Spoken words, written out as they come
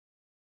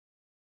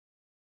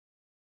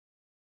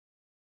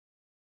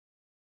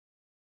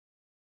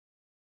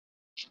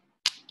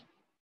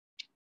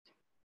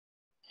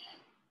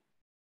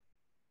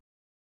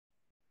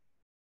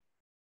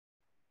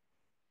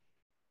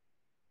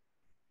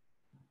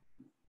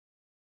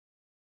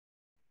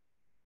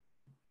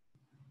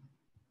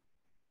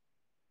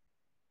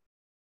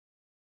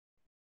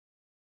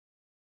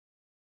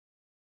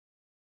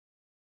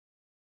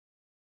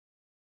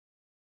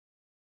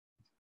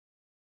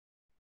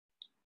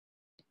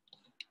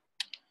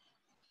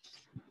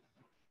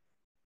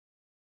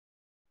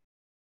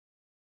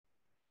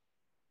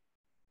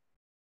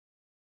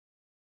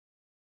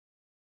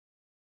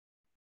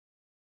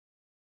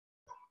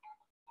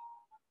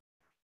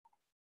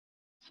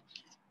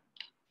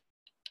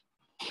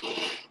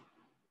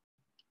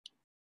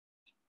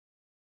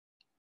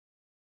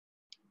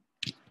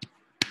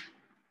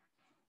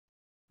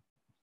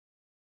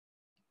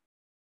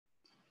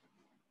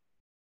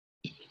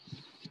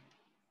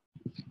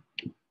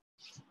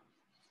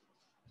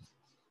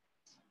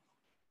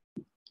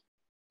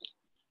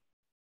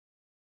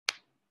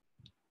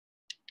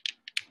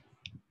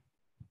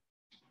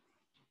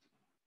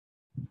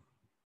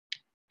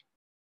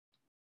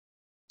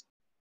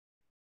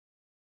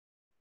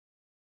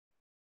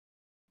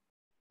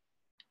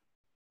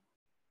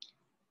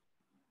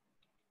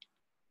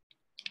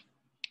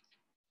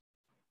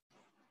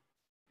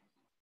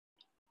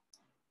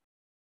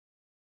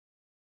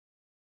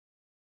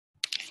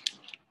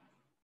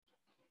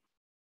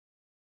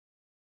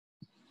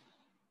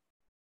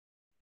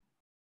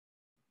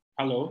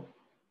Hello.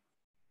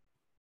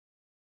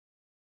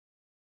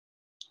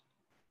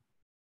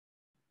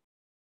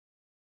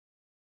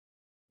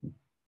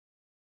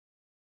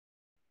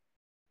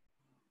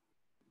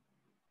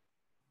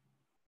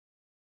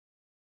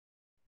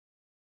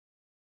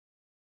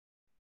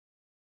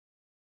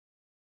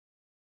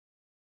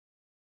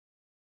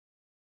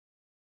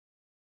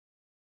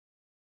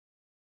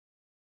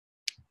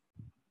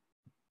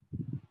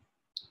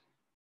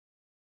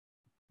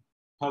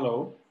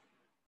 Hello.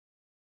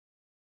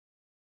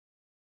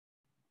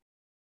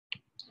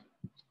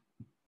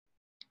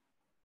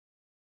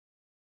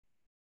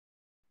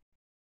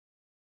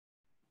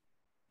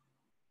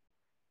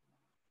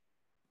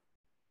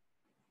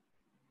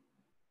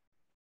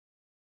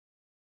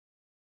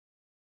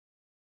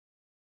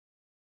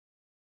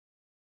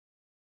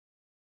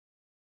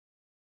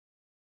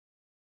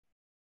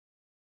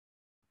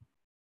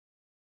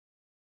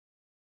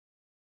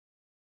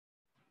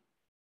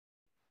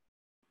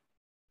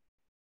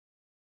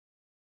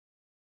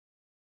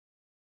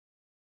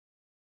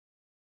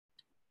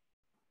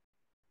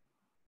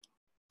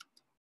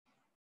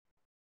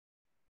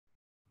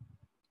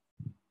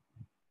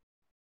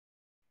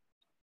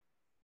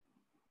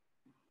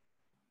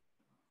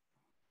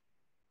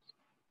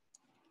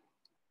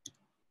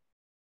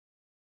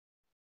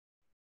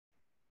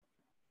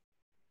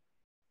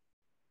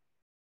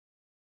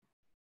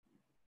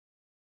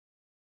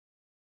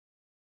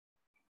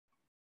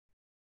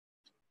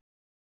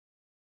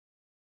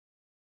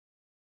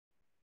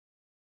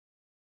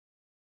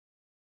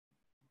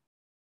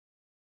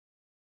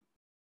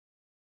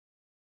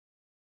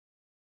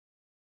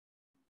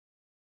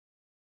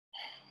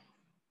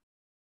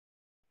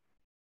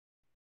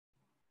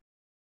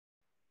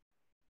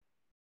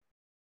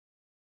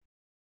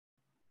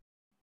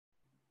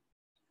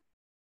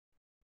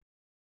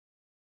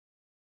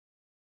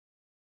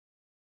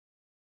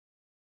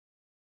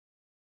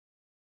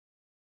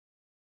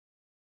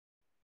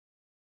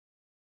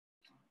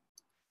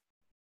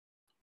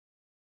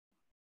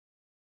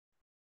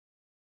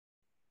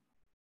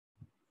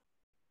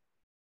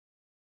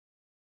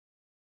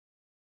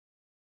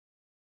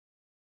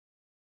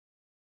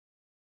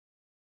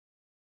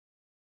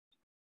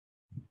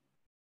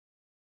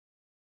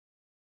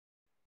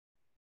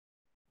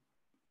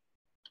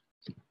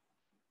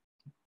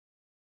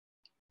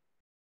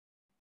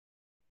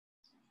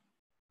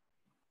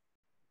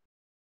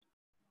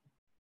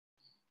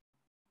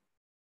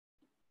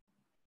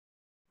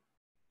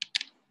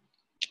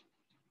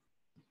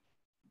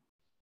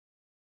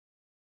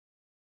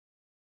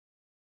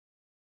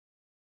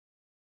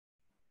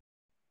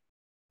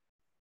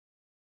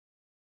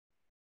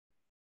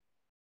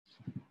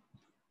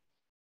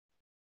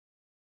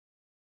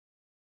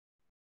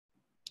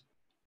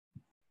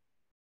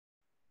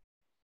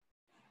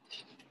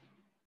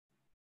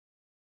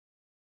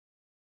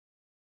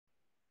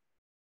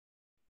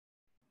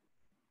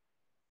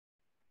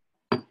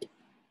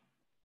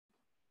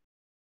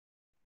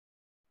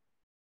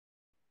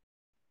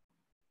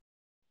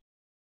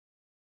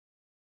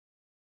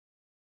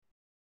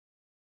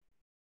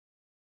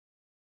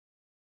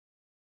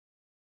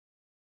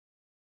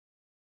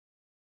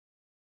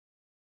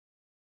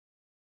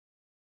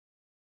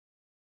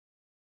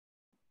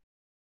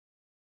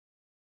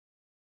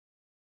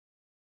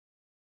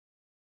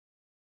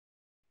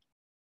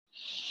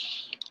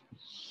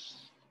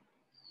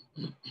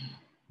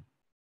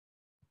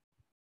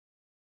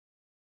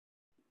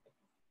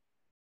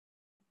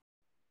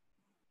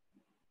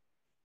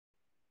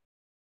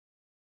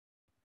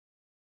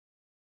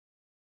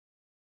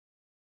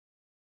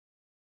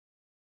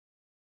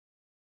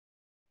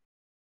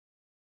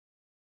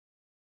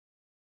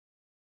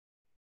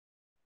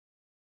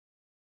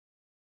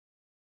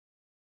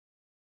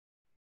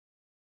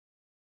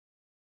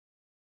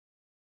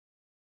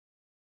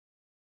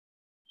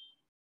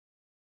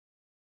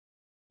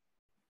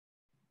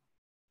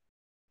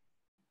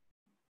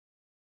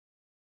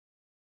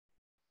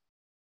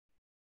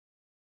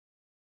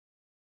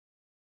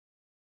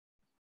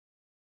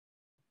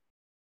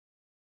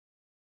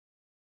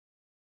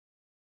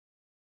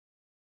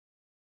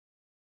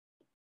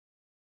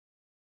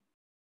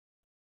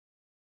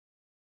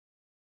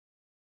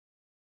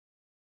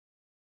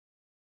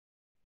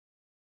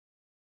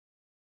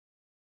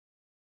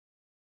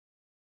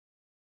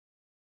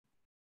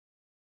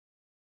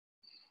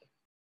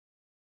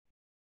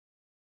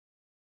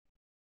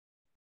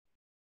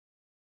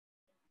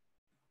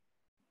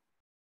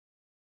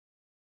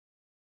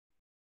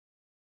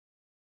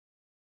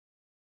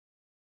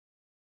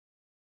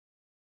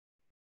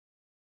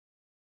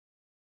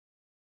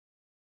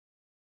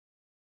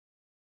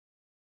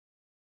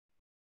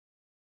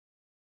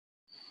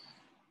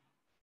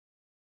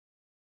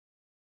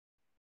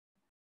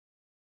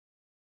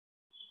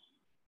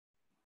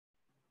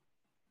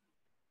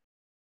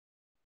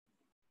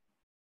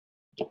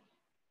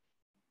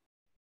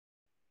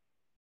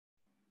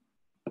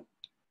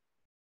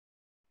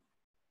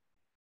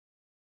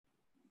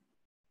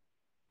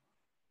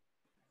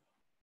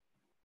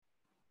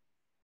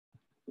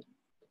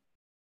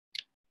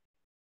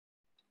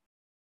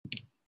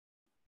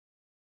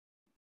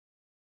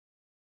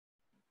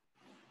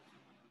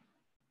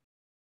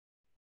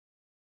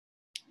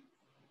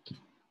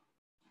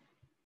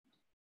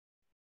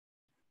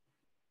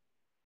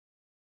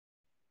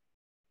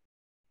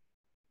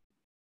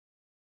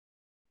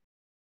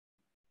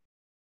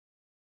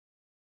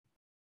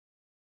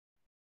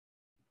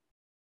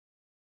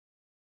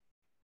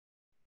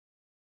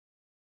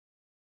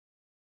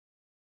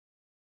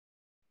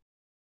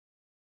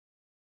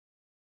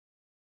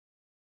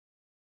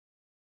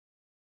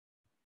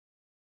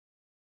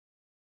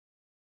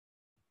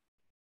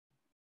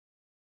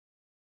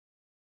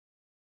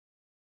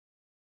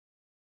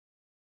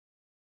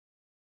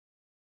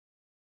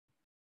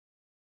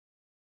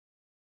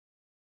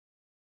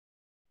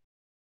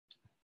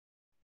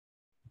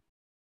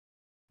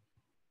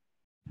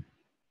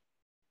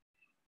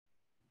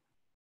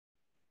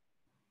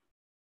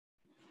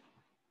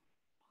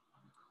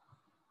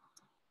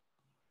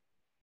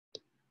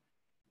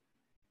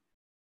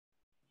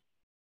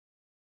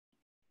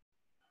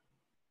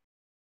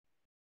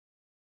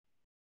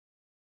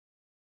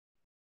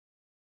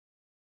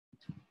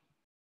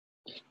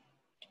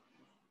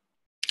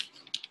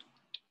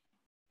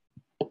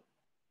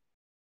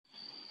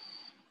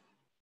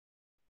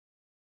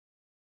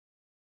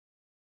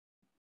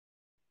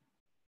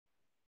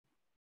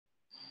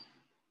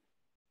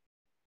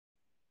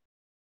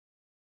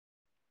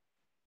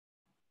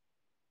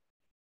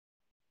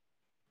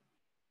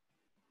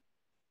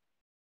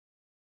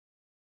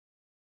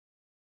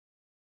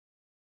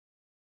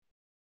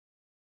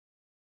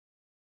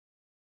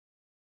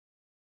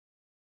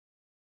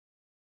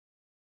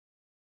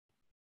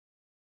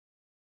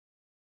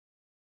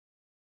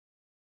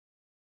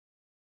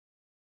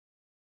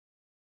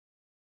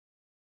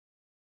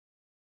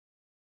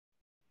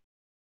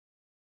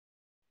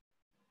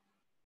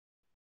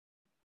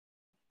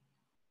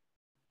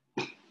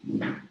 Hi.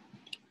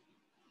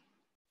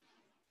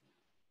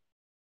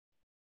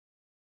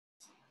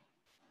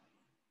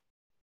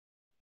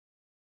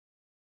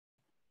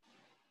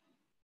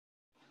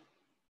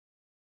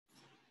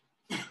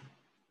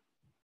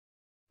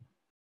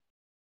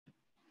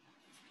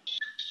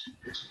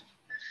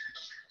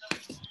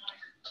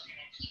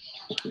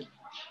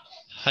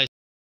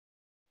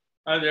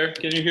 Hi there,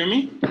 can you hear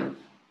me?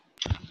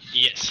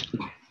 Yes.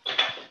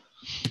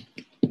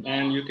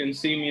 And you can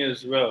see me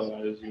as well,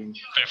 I assume.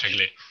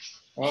 Perfectly.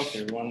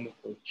 Okay,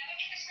 wonderful.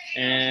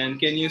 And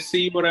can you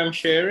see what I'm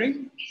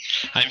sharing?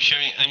 I'm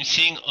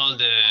seeing all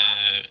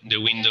the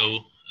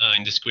window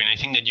in the screen. I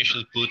think that you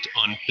should put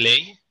on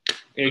play.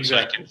 Exactly. So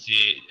I can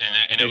see,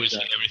 and I will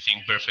see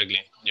everything perfectly.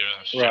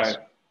 Right.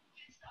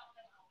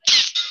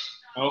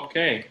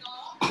 Okay.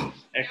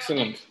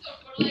 Excellent.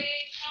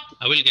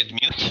 I will get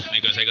mute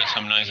because I got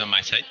some noise on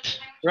my side.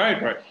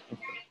 Right, right.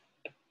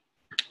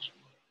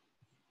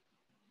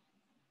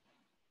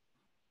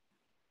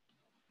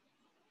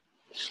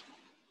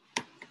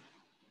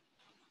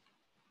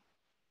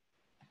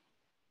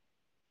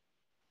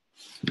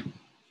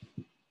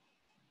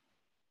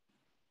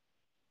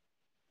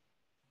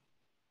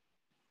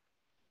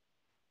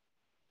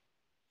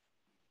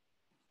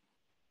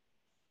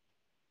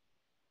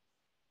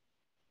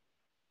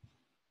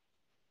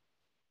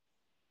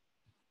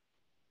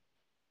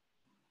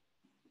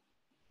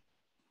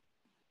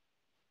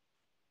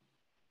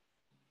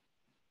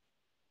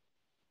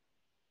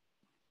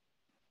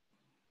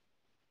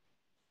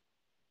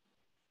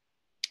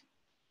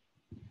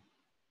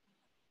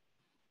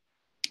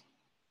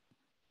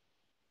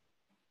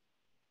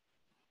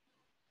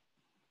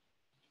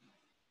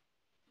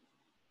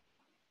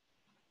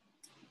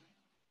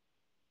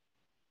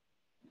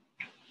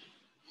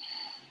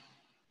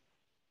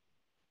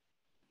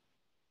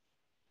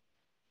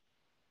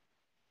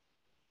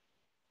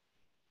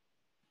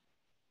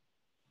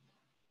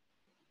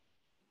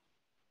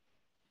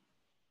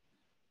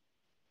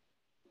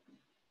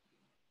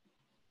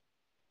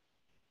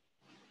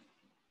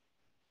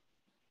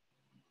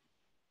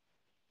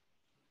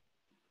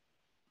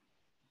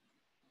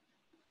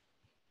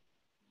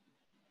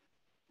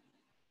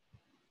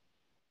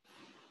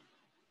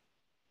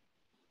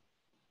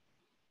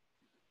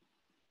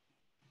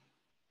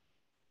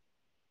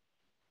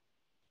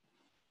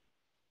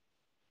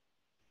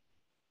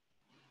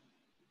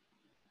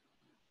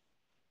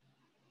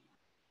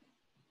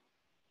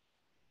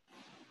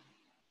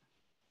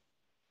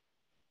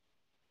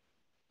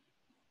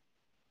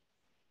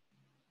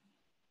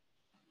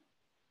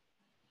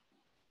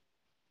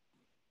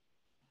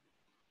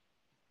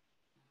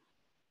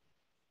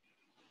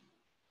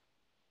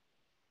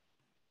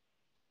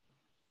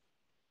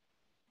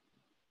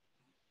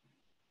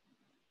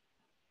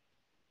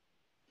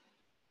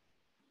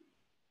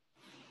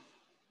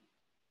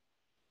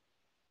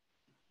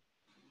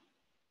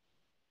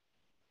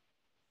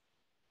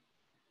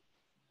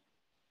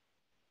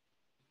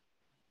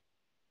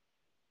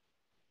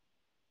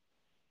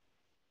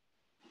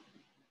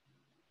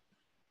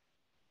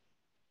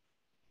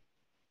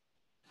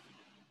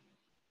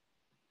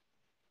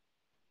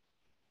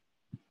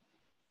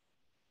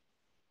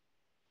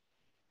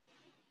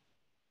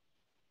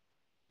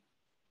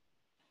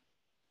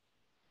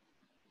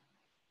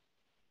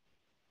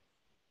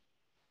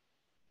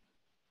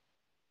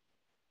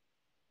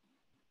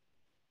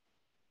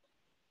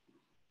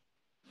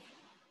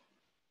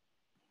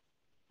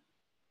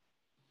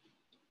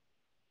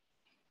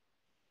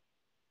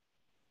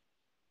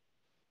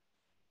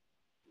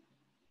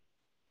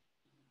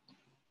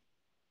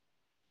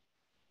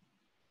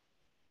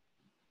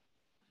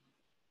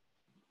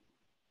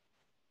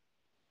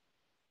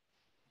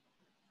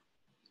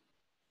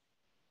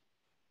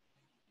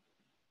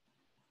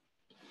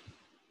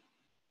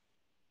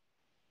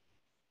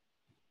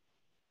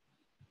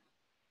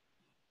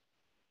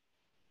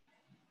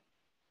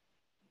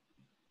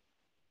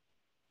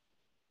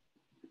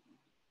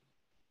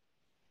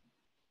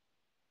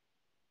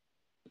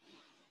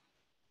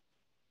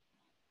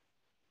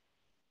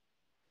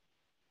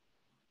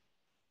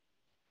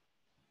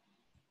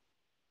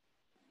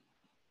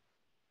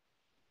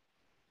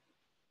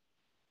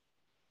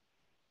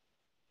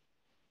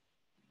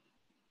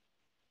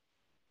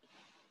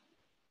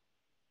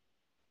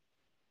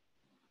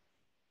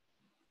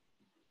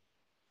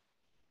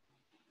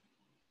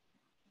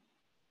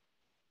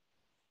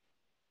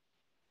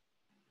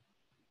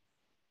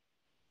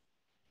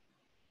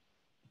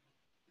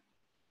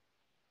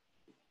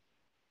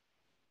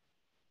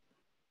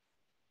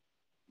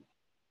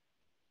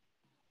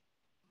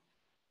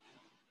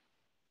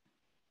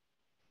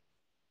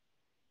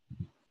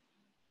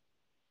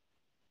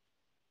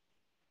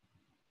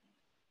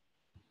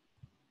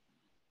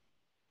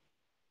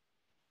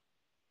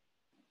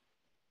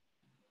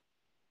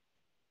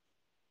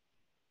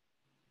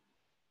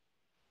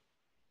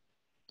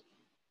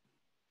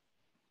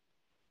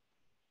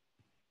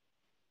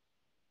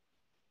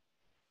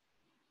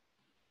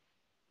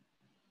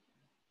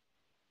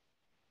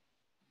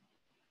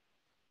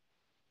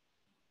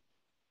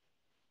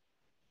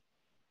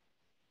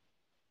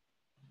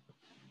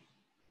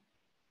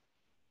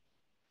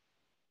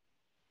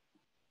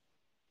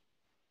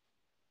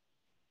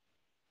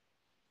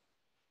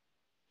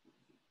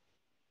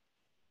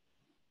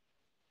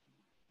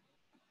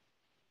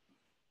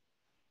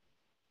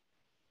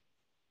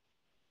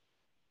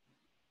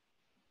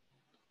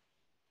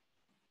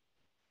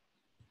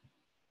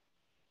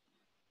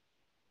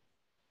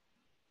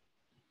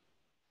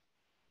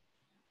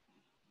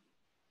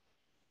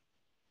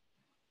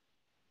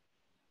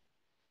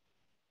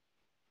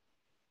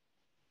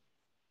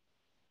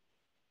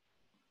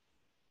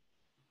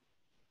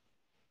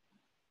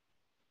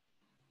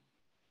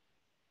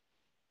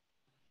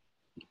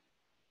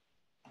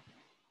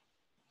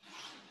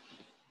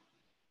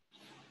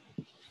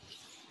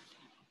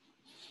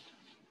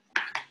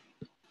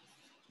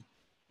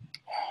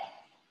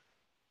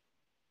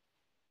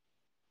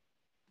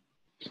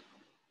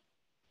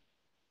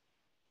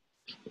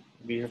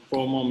 We have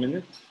 4 more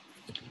minutes.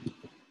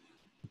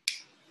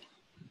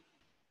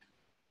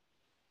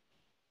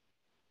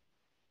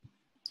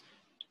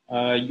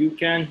 You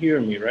can hear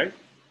me, right?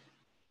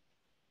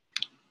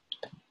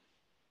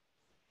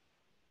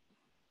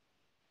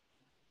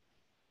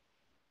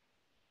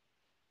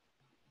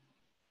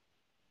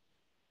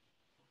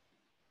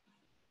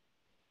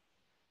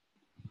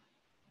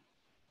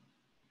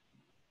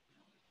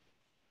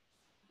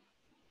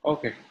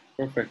 Okay,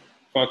 perfect.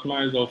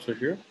 Fatma is also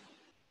here.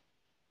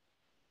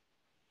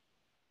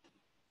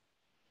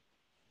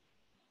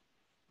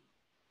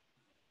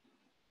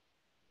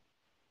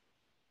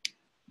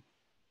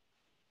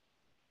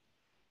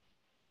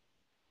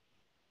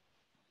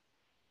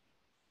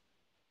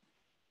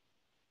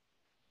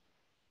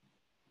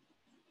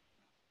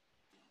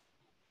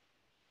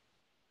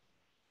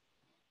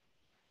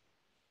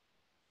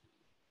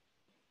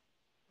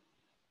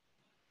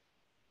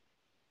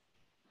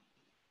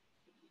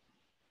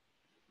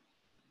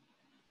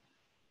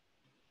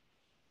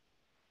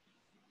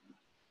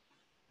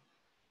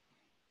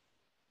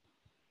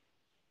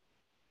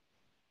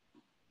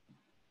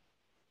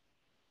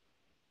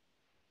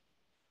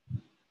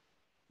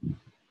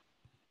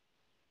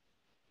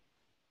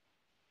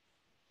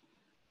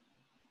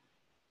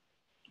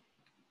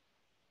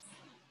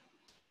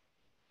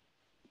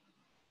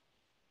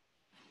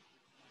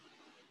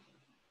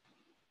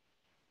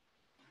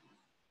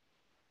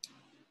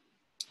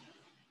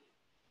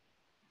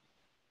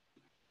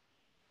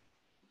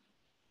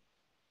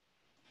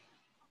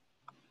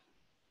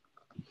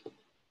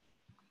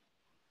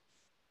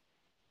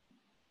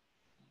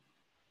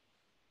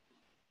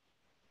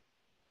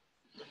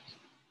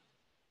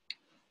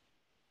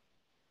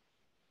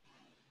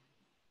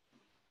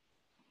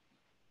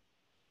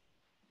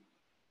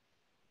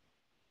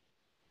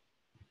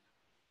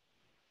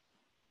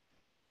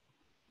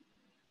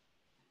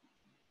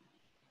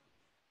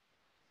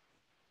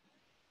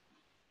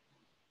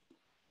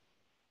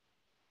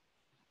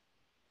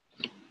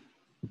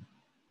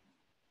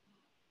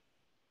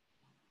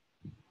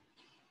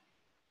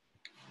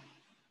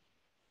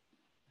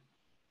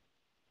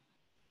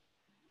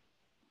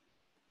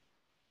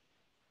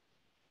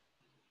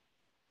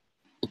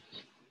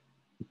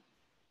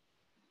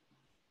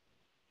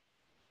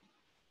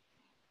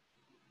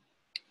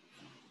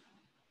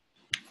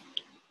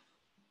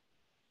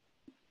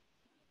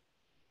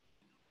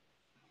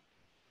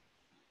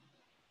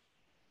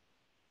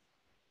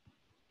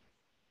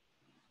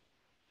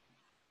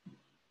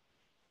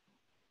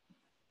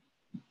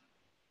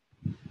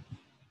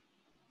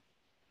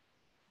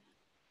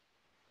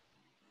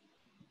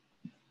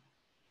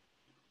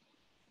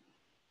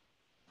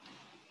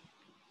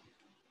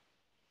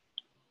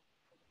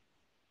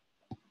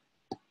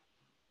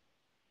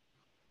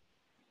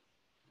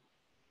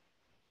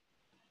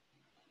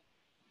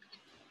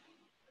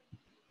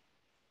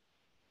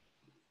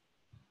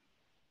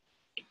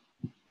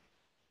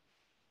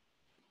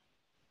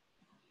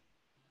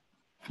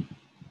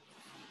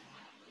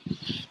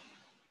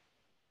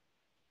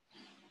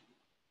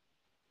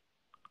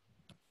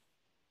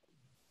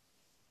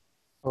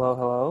 Hello,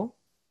 hello.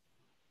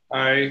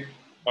 Hi,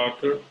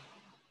 Arthur.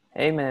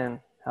 Hey,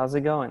 man. How's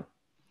it going?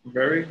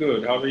 Very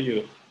good. How are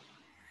you?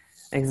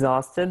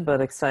 Exhausted,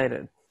 but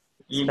excited,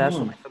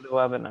 especially for the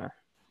webinar.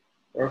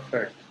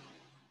 Perfect.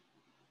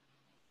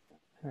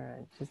 All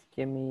right, just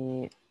give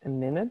me a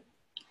minute.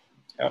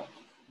 Yep.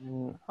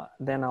 And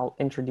then I'll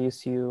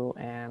introduce you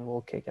and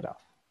we'll kick it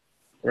off.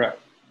 Right.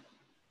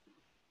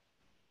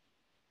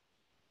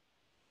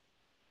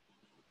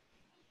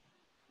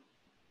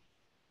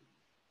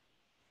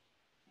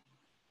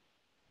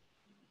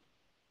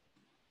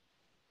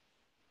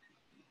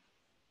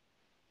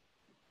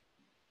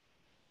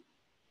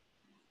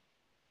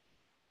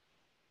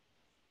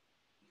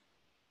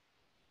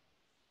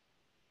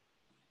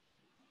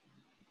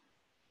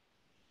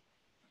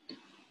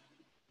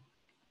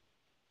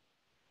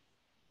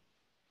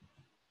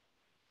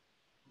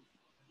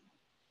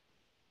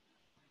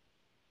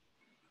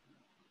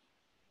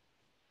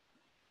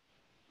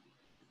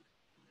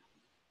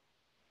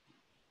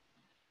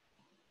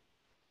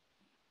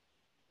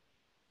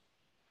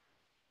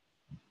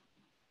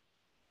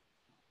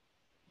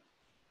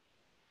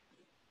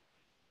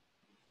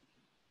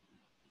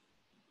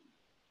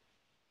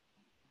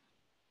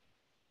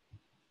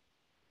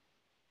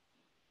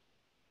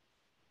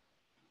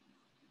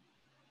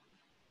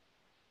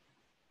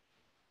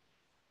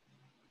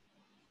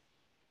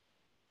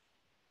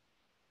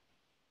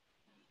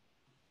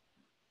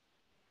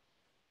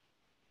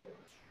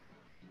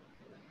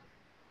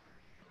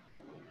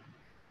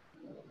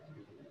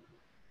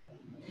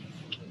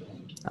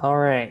 All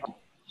right.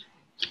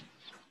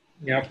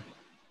 Yep.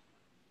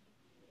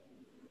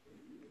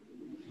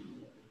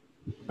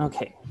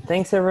 Okay.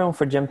 Thanks, everyone,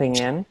 for jumping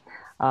in.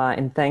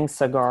 And thanks,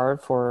 Sagar,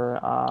 for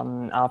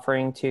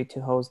offering to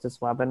host this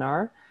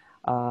webinar.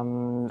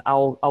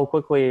 I'll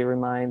quickly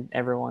remind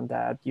everyone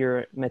that you're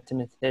a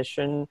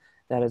mathematician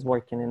that is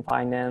working in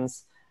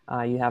finance.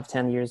 You have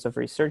 10 years of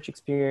research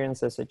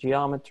experience as a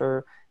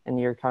geometer, and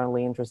you're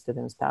currently interested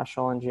in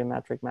spatial and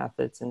geometric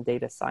methods in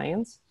data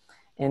science.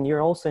 And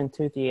you're also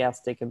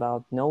enthusiastic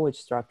about knowledge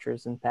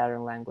structures and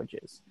pattern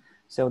languages.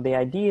 So the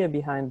idea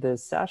behind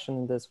this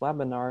session, this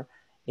webinar,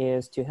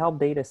 is to help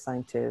data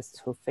scientists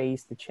who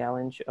face the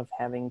challenge of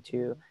having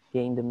to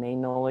gain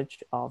domain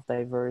knowledge of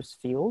diverse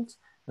fields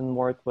and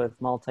work with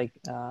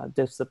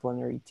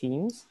multidisciplinary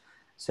teams.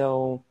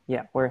 So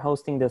yeah, we're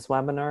hosting this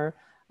webinar,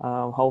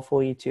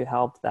 hopefully to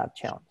help that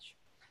challenge.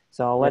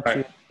 So I'll let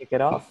you kick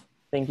it off.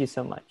 Thank you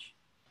so much.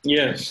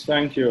 Yes,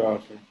 thank you,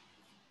 Arthur.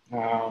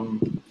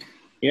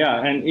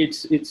 Yeah, and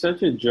it's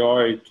such a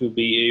joy to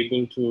be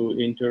able to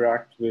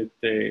interact with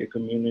a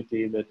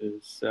community that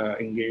is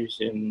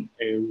engaged in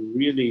a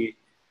really,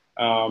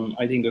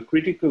 I think, a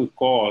critical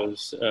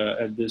cause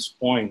at this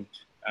point.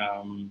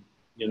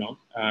 You know,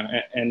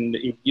 and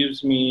it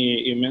gives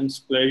me immense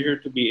pleasure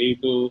to be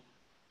able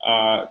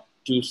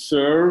to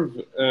serve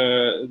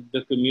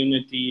the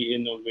community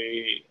in a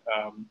way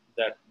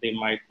that they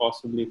might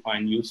possibly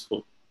find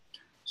useful.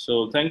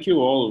 So thank you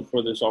all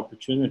for this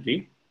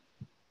opportunity.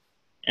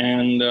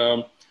 And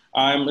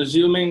I'm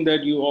assuming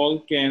that you all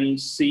can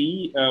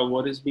see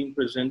what is being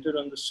presented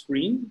on the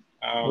screen.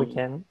 We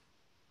can.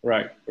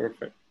 Right,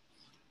 perfect.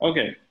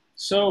 Okay,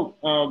 so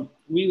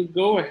we'll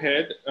go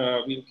ahead,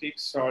 we'll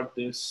kickstart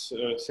this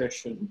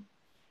session.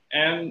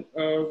 And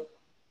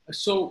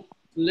so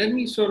let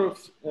me sort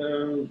of,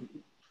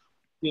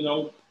 you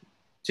know,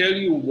 tell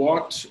you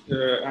what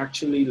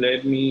actually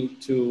led me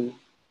to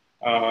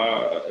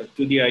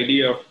the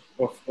idea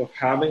of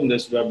having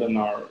this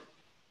webinar,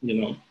 you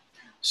know.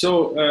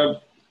 So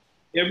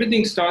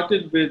everything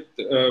started with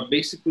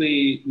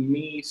basically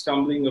me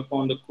stumbling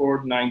upon the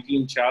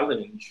COVID-19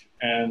 challenge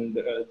and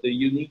the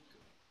unique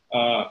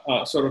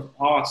sort of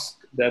ask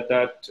that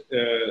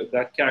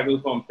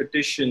Kaggle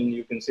competition,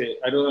 you can say,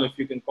 I don't know if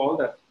you can call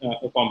that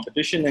a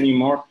competition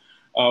anymore,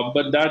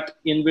 but that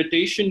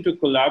invitation to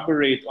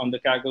collaborate on the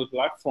Kaggle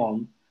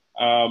platform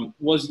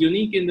was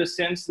unique in the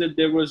sense that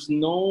there was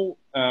no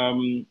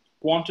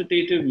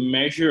quantitative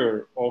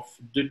measure of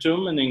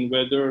determining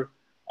whether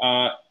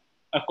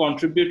a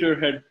contributor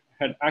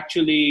had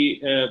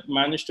actually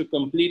managed to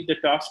complete the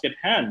task at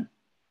hand.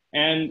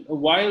 And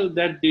while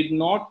that did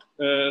not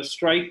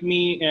strike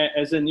me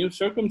as a new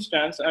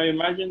circumstance, I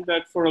imagine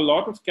that for a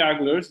lot of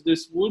Kagglers,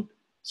 this would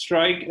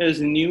strike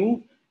as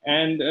new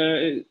and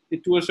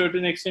to a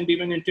certain extent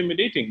even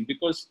intimidating,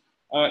 because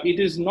it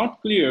is not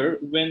clear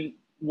when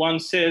one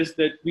says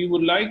that we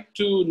would like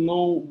to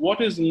know what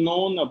is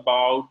known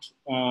about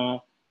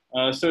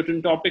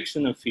certain topics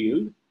in a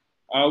field.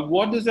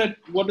 What does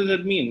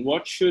that mean?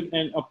 What should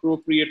an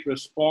appropriate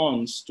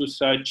response to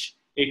such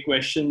a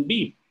question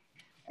be?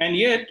 And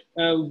yet,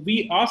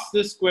 we ask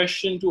this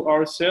question to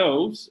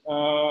ourselves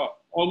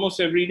almost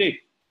every day,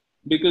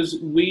 because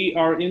we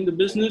are in the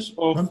business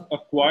of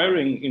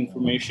acquiring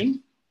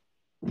information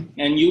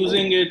and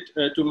using it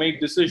to make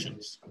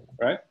decisions,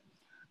 right?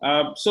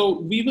 So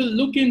we will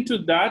look into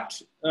that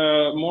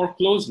more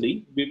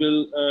closely. We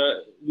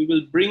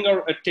will bring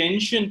our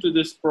attention to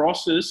this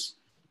process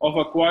of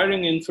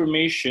acquiring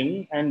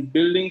information and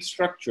building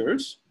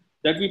structures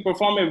that we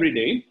perform every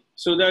day,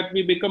 so that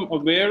we become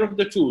aware of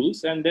the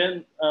tools, and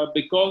then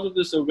because of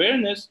this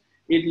awareness,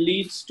 it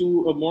leads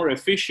to a more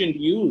efficient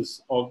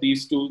use of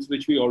these tools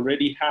which we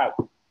already have.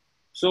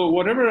 So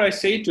whatever I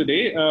say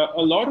today,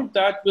 a lot of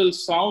that will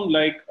sound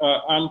like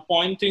I'm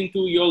pointing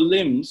to your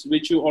limbs,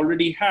 which you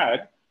already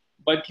had,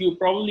 but you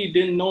probably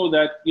didn't know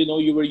that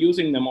you were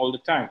using them all the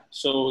time.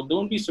 So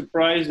don't be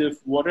surprised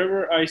if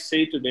whatever I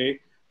say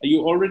today,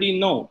 you already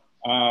know,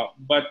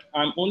 but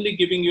I'm only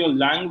giving you a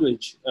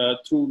language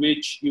through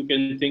which you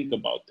can think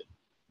about it,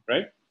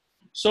 right?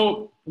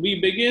 So we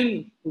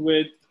begin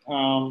with,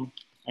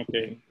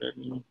 okay,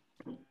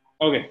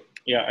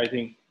 yeah, I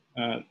think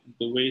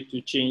the way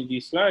to change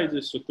these slides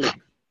is to click,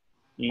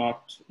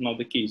 not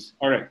the keys.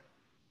 All right.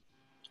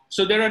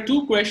 So there are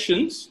two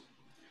questions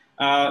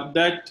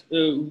that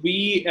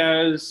we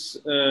as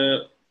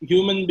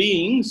human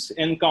beings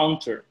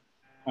encounter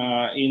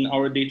in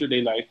our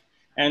day-to-day life.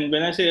 And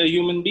when I say a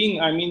human being,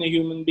 I mean a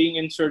human being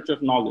in search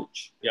of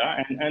knowledge,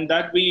 yeah? And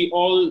that we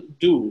all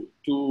do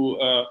to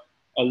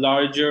a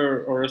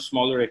larger or a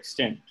smaller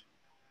extent.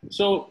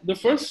 So the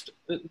first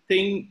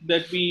thing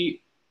that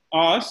we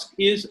ask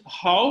is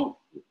how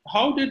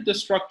did the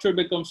structure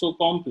become so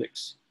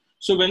complex?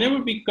 So whenever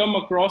we come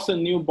across a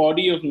new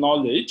body of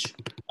knowledge,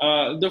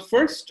 the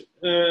first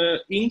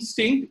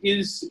instinct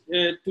is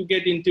to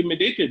get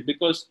intimidated,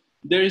 because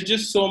there is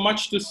just so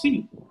much to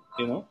see,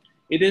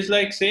 It is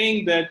like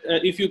saying that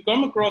if you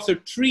come across a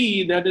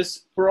tree that is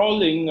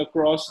sprawling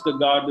across the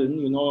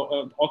garden,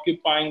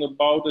 occupying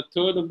about a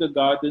third of the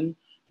garden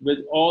with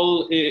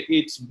all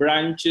its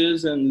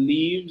branches and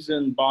leaves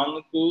and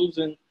barnacles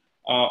and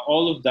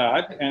all of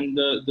that, and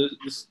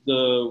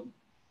the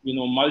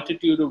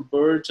multitude of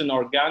birds and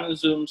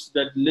organisms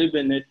that live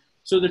in it.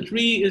 So the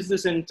tree is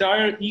this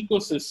entire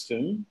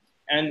ecosystem.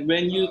 And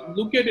when you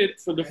look at it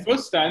for the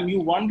first time,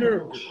 you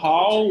wonder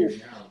how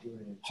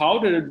how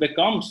did it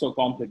become so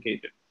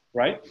complicated,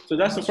 right? So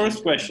that's the first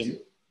question.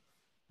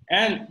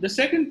 And the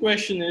second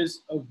question is,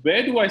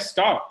 where do I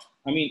start?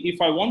 I mean, if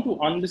I want to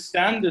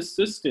understand this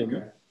system,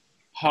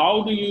 how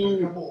do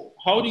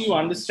you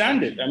understand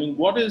it? I mean,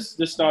 what is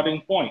the starting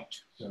point,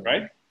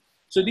 right?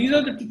 So these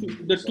are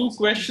the two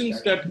questions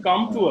that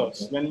come to us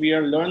when we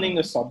are learning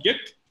a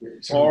subject,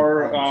 or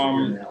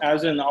as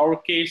in our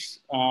case,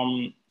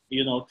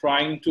 you know,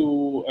 trying to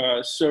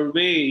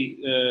survey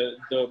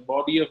the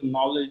body of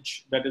knowledge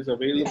that is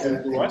available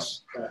to us.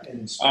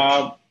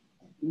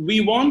 We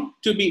want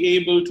to be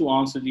able to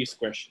answer these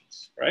questions,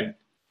 right?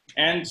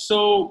 And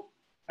so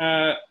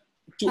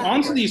to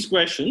answer these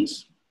questions,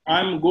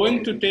 I'm going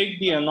to take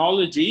the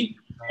analogy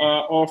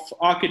of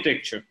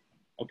architecture,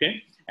 okay?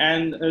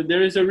 And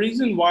there is a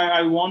reason why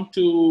I want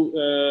to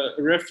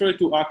refer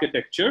to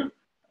architecture.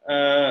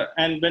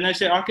 And when I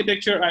say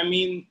architecture, I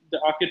mean the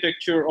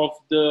architecture of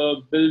the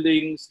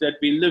buildings that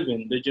we live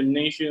in, the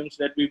gymnasiums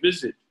that we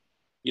visit,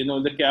 you know,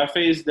 the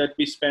cafes that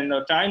we spend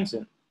our times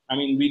in. I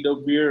mean,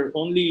 we're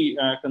only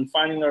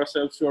confining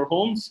ourselves to our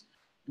homes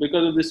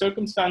because of the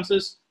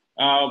circumstances,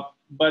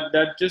 but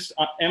that just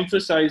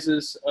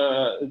emphasizes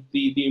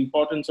the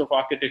importance of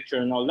architecture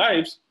in our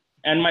lives.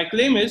 And my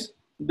claim is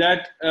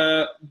that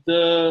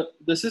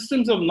the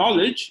systems of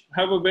knowledge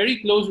have a very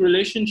close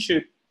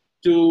relationship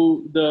to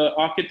the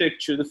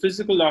architecture, the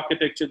physical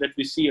architecture that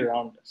we see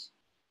around us.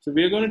 So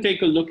we're going to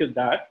take a look at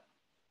that.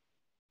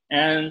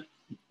 And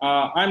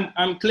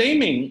I'm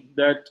claiming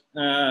that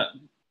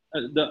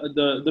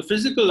the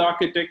physical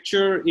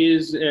architecture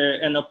is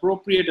an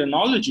appropriate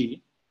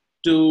analogy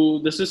to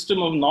the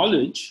system of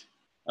knowledge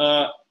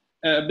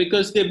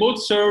because they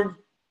both serve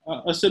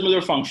a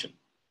similar function,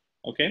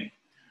 okay?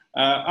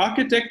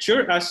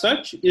 Architecture as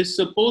such is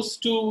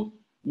supposed to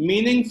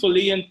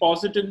meaningfully and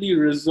positively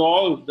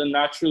resolve the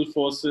natural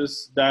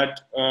forces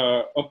that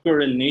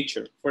occur in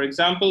nature. For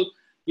example,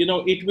 you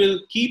know, it will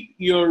keep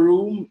your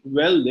room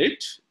well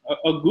lit.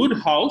 A good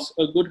house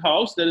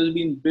that has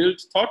been built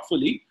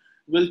thoughtfully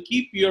will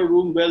keep your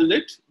room well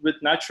lit with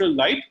natural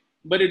light,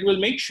 but it will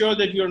make sure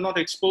that you're not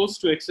exposed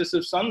to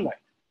excessive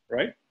sunlight,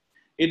 right?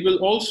 It will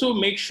also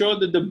make sure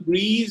that the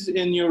breeze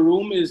in your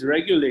room is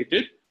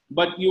regulated,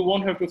 but you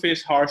won't have to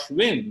face harsh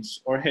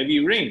winds or heavy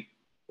rain,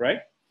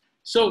 right?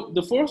 So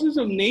the forces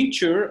of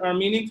nature are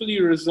meaningfully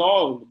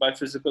resolved by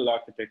physical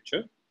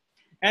architecture.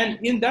 And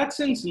in that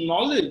sense,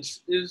 knowledge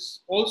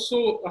is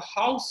also a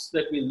house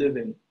that we live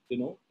in, you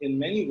know, in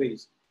many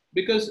ways.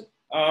 Because,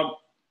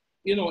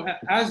 you know,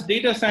 as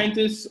data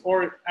scientists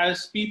or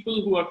as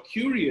people who are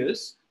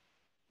curious,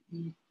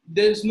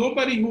 there's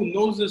nobody who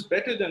knows this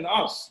better than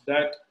us,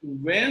 that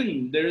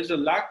when there is a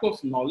lack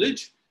of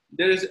knowledge,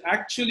 there is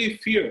actually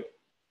fear.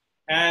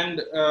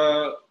 And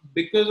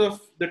because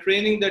of the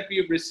training that we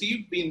have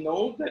received, we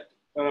know that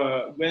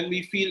when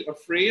we feel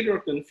afraid or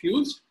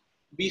confused,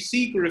 we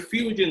seek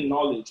refuge in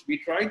knowledge. We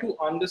try to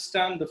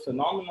understand the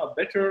phenomena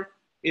better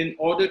in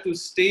order to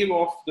stave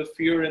off the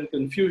fear and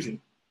confusion.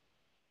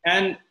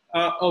 And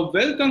a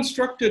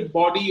well-constructed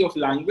body of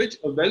language,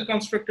 a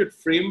well-constructed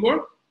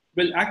framework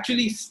will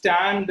actually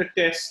stand the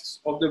tests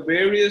of the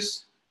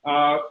various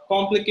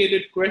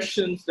complicated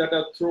questions that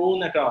are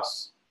thrown at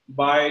us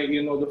by,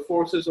 you know, the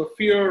forces of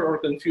fear or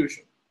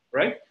confusion,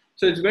 right?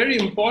 So it's very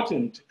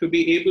important to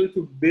be able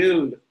to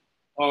build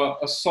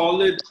a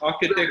solid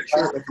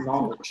architecture of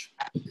knowledge.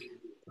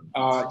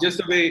 Just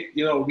the way,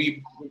 you know,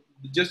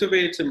 just the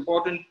way it's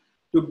important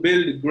to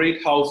build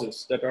great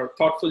houses that are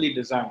thoughtfully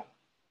designed,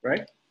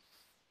 right?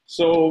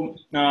 So,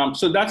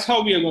 so that's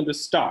how we are going to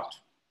start,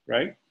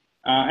 right?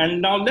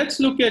 And now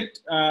let's look at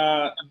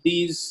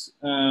these.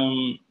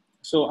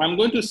 So I'm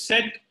going to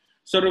set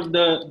sort of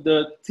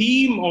the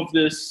theme of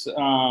this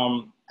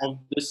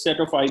set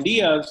of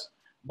ideas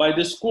by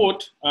this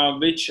quote,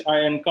 which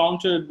I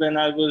encountered when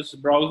I was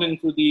browsing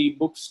through the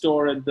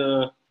bookstore at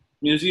the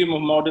Museum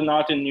of Modern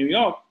Art in New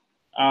York.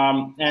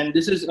 And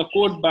this is a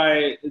quote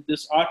by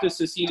this artist,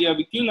 Cecilia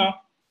Vicuna,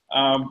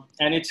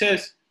 and it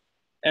says,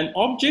 "An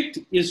object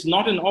is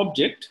not an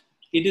object,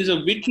 it is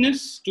a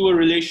witness to a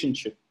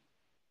relationship."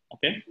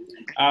 Okay.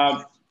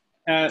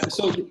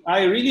 So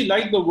I really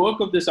like the work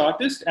of this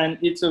artist, and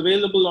it's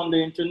available on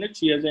the internet.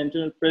 She has an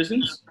internet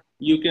presence.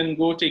 You can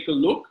go take a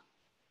look.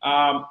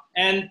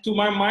 And to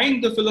my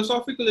mind, the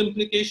philosophical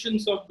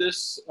implications of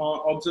this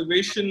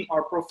observation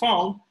are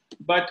profound,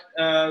 but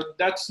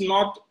that's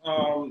not,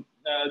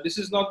 this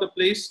is not the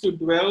place to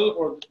dwell,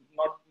 or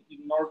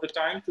not the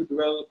time to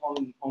dwell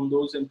on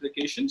those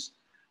implications.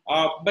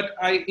 But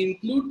I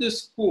include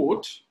this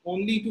quote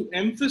only to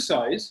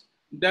emphasize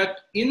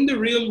that in the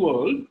real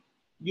world,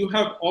 you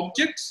have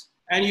objects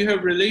and you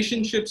have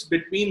relationships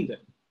between them,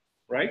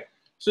 right?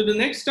 So the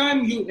next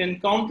time you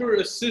encounter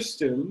a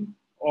system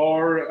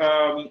or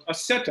a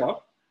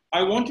setup,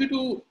 I want you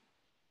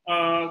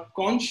to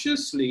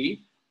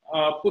consciously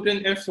put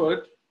an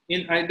effort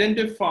in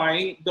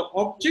identifying the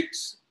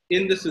objects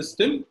in the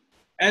system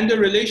and the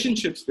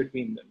relationships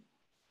between them.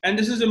 And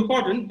this is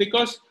important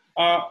because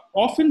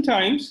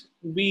oftentimes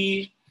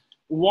we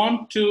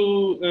want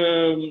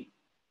to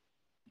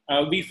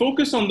We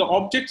focus on the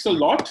objects a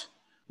lot,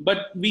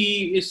 but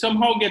we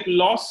somehow get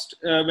lost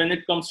when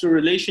it comes to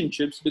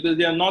relationships because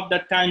they are not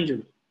that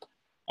tangible.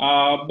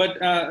 But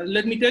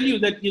let me tell you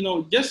that, you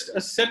know, just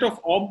a set of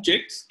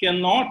objects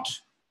cannot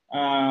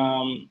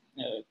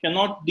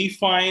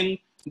define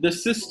the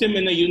system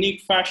in a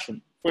unique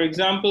fashion. For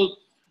example,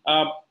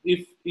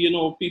 if, you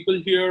know,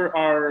 people here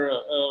are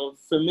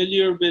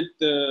familiar with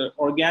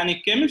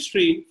organic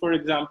chemistry, for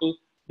example,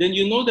 then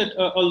you know that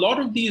a lot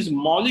of these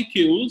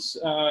molecules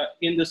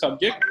in the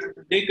subject,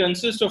 they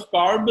consist of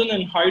carbon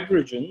and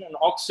hydrogen and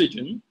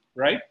oxygen,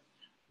 right?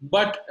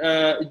 But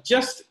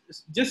just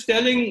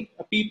telling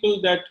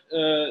people that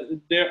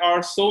there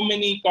are so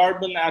many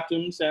carbon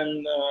atoms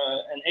and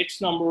an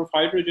X number of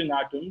hydrogen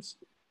atoms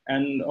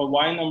and a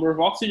Y number of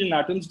oxygen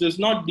atoms does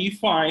not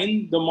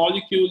define the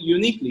molecule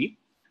uniquely,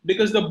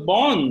 because the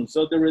bonds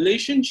or the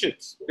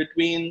relationships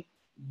between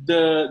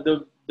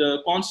the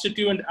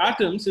constituent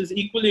atoms is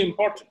equally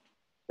important,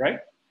 right?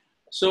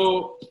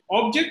 So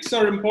objects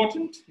are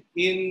important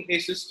in a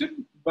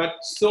system, but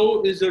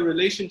so is the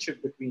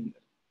relationship between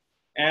them.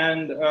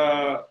 And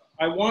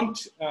I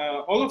want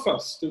all of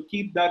us to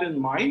keep that in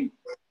mind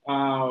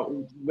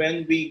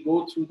when we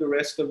go through the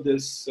rest of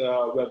this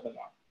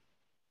webinar,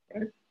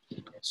 right?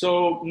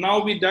 So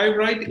now we dive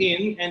right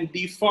in and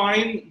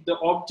define the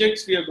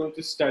objects we are going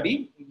to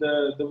study,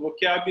 the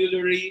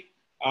vocabulary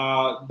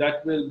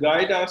that will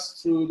guide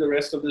us through the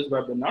rest of this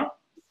webinar.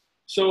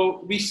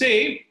 So we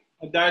say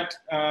that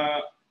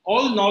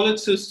all knowledge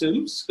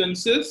systems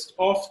consist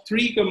of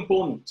three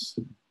components,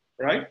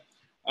 right?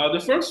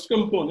 The first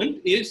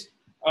component is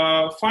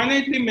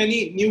finitely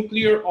many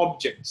nuclear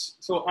objects.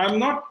 So I'm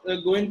not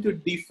going to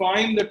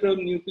define the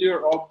term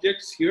nuclear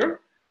objects here.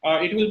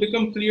 It will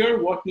become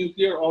clear what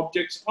nuclear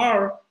objects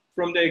are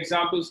from the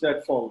examples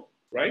that follow,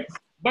 right?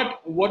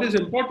 But what is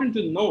important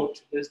to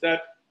note is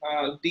that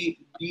the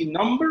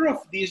number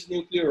of these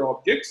nuclear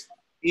objects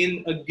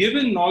in a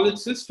given knowledge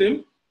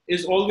system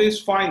is always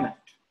finite,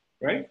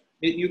 right?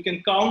 You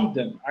can count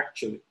them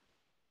actually,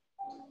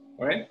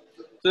 all right?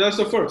 So that's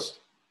the first.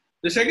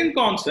 The second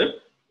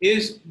concept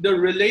is the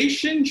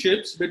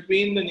relationships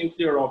between the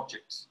nuclear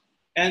objects.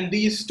 And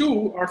these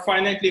two are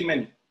finitely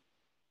many,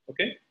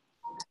 okay?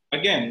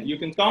 Again, you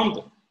can count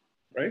them,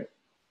 right?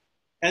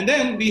 And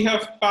then we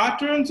have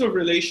patterns of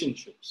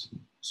relationships.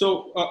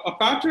 So a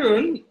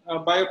pattern,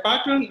 by a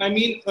pattern, I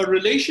mean a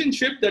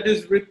relationship that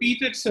is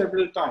repeated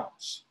several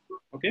times,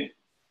 okay?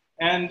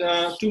 And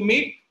to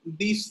make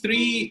these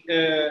three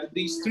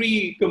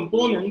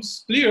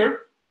components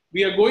clear,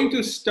 we are going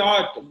to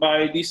start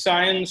by the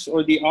science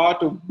or the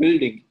art of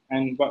building.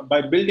 And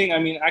by building, I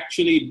mean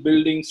actually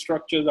building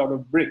structures out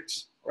of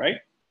bricks, right?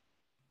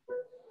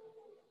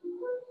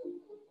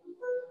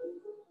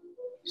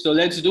 So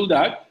let's do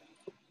that.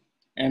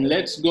 And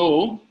let's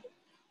go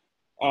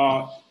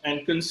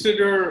and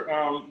consider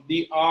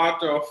the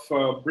art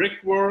of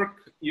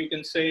brickwork. You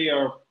can say,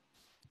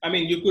 I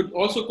mean, you could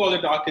also call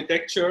it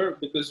architecture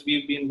because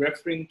we've been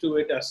referring to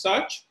it as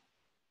such.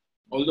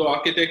 Although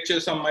architecture,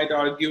 some might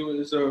argue,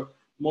 is a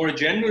more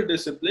general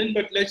discipline,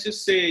 but let's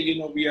just say, you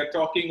know, we are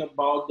talking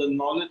about the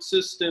knowledge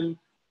system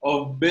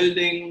of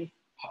building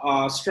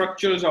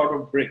structures out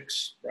of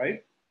bricks,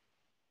 right?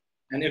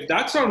 And if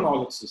that's our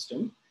knowledge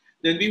system,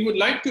 then we would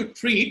like to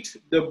treat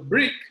the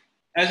brick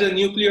as a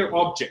nuclear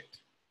object,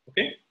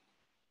 okay?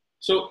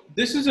 So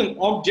this is an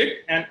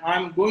object, and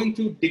I'm going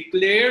to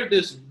declare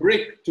this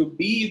brick to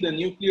be the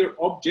nuclear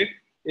object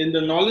in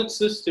the knowledge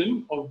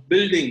system of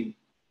building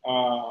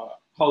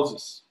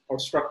houses or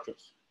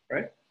structures,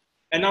 right?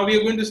 And now we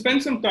are going to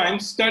spend some time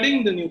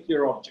studying the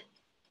nuclear object.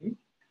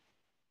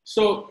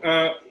 So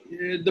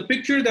the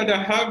picture that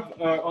I have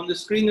on the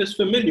screen is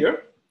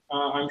familiar,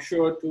 I'm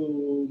sure,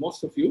 to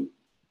most of you.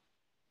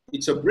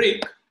 It's a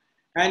brick,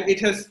 and it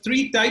has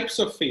three types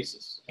of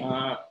faces.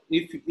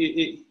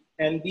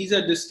 And these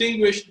are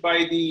distinguished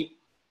by the,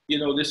 you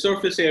know, the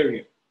surface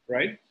area,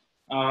 right?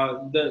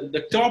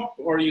 The top,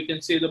 or you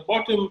can say the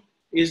bottom,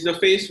 is the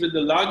face with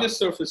the largest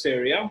surface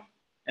area.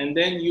 And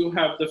then you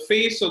have the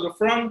face or the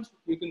front,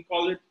 you can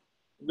call it,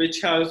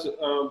 which has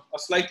a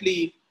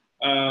slightly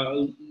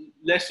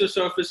lesser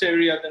surface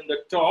area than the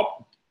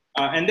top.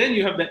 And then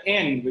you have the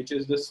end, which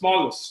is the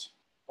smallest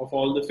of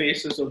all the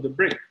faces of the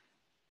brick,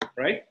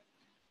 right?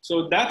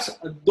 So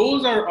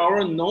those are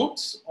our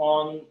notes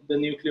on the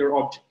nuclear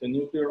object. The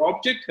nuclear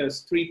object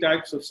has three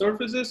types of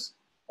surfaces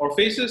or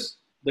faces: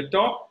 the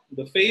top,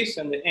 the face,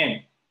 and the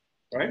end,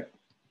 right?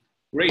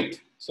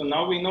 Great, so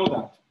now we know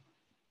that.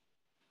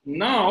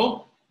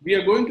 Now we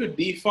are going to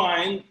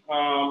define,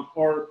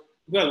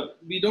 well,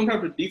 we don't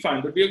have to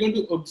define, but we are going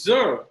to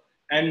observe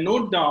and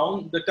note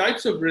down the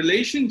types of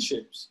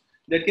relationships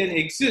that can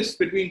exist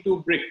between two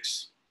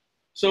bricks.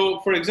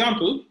 So for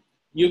example,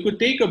 you could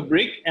take a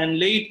brick and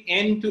lay it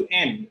end to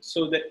end.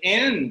 So the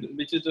end,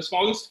 which is the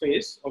smallest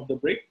face of the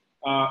brick,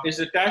 is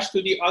attached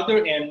to the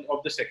other end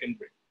of the second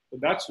brick. So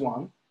that's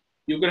one.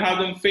 You could have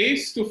them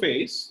face to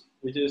face,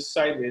 which is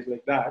sideways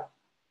like that.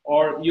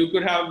 Or you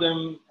could have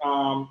them,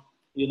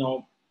 you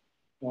know,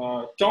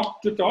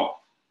 top to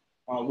top,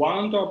 one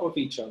on top of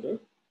each other,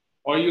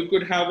 or you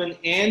could have an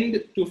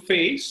end to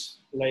face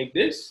like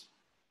this,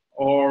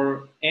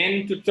 or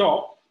end to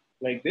top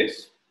like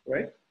this,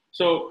 right?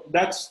 So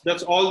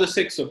that's all the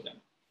 6 of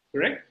them,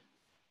 correct?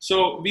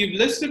 So we've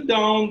listed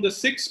down the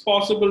 6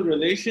 possible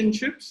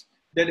relationships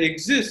that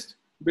exist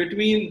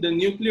between the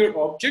nuclear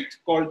object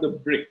called the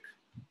brick,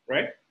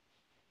 right?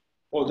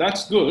 Oh,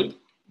 that's good.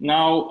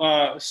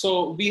 Now,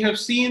 so we have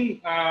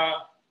seen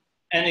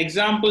an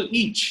example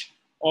each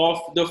of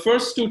the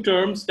first 2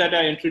 terms that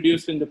I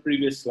introduced in the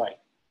previous slide,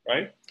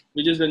 right?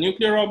 Which is the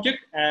nuclear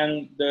object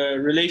and the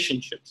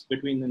relationships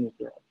between the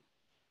nuclear object.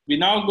 We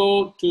now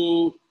go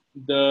to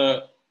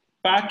the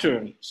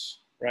patterns,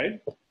 right?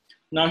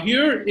 Now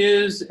here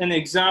is an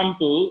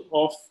example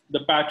of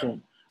the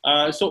pattern.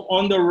 So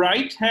on the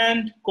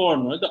right-hand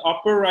corner, the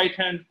upper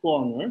right-hand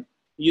corner,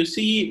 you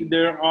see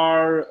there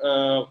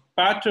are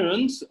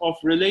patterns of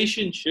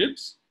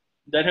relationships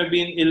that have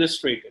been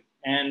illustrated.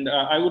 And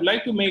I would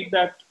like to make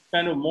that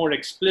kind of more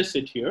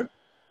explicit here.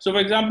 So for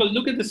example,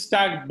 look at the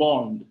stacked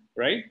bond,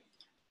 right?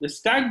 The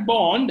stacked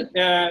bond,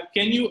 can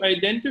you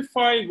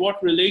identify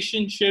what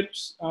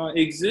relationships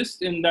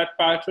exist in that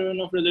pattern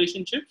of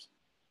relationships?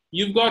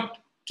 You've got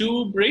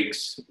 2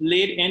 bricks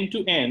laid end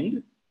to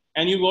end,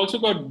 and you've also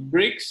got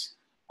bricks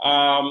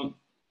bottom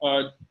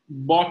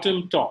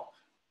top.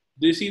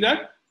 Do you see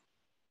that?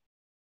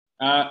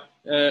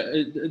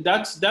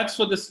 That's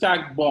for the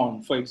stacked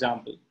bond, for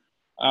example.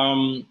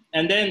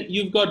 And then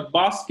you've got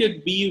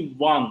basket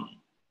B1,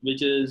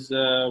 which is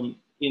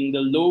in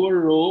the lower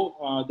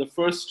row, the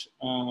first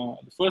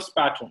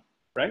pattern,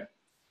 right?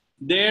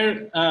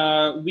 There,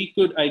 we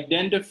could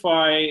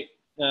identify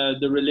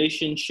the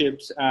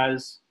relationships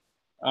as,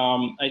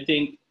 I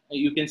think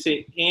you can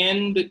say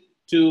end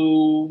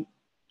to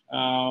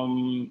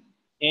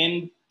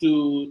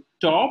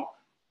top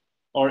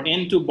or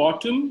end to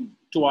bottom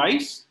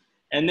twice,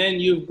 and then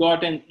you've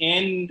got an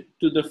end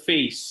to the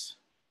face,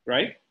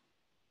 right?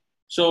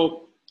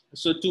 So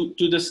to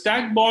the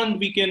stack bond,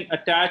 we can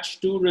attach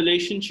 2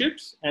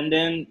 relationships and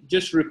then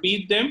just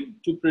repeat them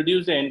to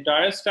produce the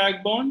entire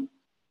stack bond.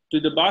 To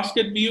the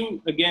basket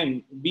view,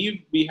 again,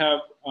 we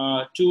have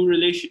 3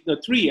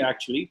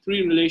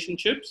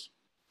 relationships.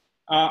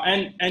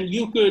 And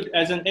you could,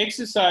 as an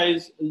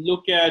exercise,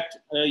 look at,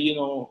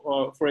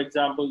 for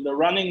example, the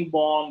running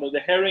bond or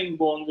the herring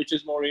bond, which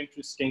is more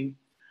interesting.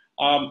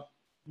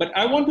 But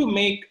I want to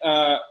make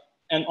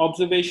an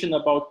observation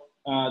about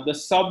the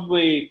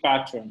subway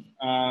pattern.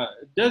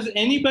 Does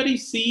anybody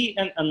see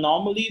an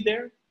anomaly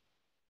there?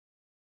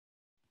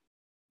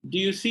 Do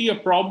you see a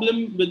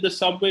problem with the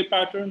subway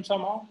pattern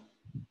somehow?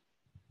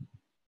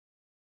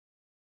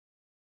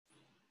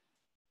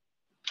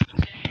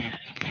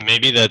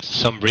 Maybe that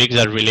some bricks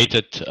are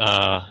related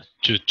to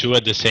 2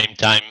 at the same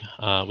time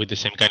with the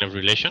same kind of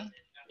relation?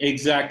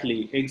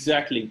 Exactly,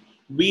 exactly.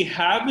 We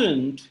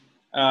haven't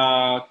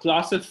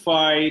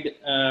classified,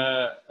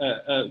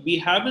 we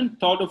haven't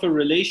thought of a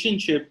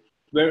relationship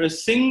where a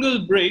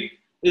single brick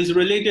is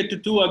related to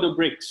 2 other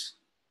bricks.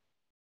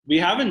 We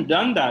haven't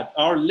done that.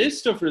 Our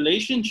list of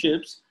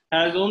relationships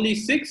has only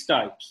 6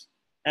 types.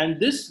 And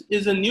this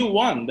is a new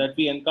one that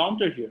we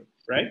encounter here,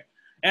 right?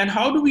 And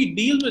how do we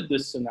deal with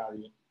this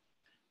scenario?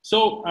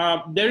 So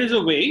there is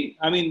a way.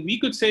 I mean, we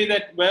could say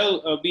that,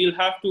 well, we'll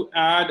have to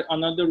add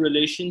another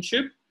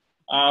relationship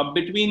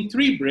between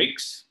 3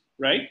 bricks,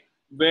 right?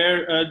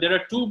 Where there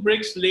are 2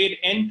 bricks laid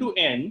end to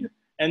end,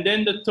 and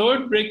then the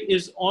 3rd brick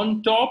is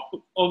on top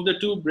of the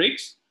 2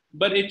 bricks,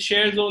 but it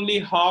shares only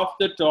half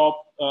the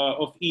top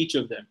of each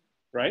of them,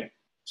 right?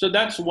 So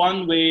that's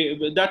one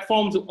way. That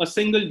forms a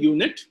single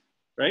unit,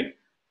 right?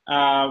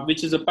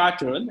 Which is a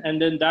pattern,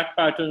 and then that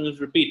pattern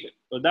is repeated.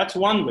 So that's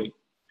one way.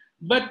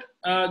 But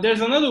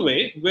there's another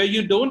way where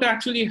you don't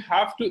actually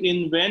have to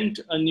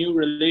invent a new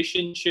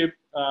relationship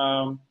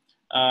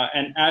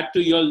and add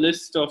to your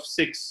list of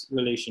 6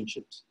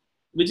 relationships,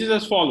 which is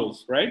as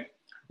follows, right?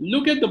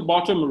 Look at the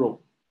bottom row.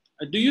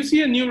 Do you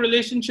see a new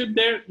relationship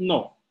there?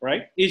 No,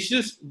 right? It's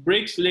just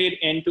bricks laid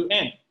end to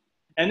end.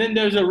 And then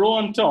there's a row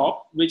on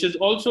top, which is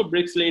also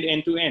bricks laid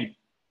end to end,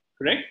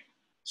 correct?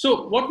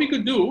 So what we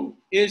could do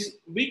is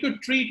we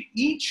could treat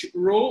each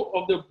row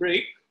of the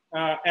brick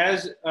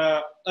as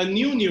a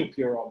new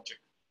nuclear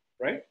object,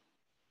 right?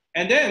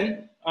 And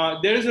then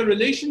there is a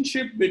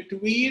relationship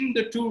between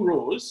the 2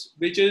 rows,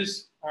 which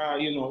is,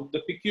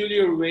 the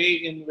peculiar way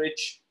in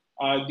which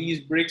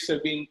these bricks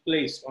are being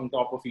placed on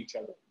top of each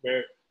other,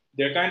 where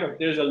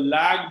there's a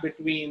lag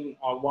between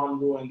one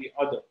row and the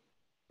other,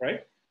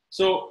 right?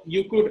 So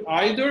you could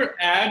either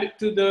add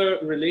to the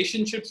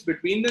relationships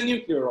between the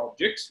nuclear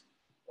objects,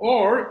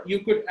 or you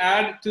could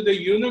add to the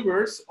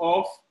universe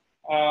of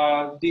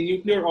the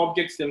nuclear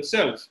objects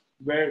themselves,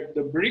 where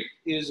the brick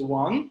is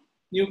one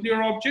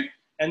nuclear object,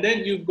 and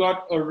then you've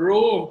got a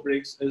row of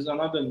bricks as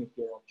another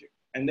nuclear object.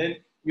 And then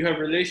you have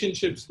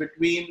relationships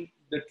between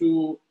the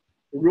 2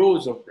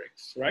 rows of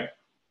bricks, right?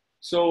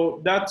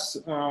 So that's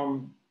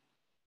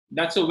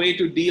a way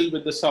to deal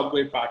with the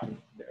subway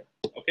pattern there,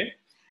 okay?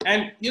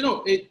 And,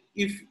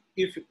 if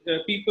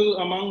people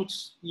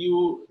amongst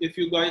you, if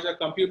you guys are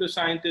computer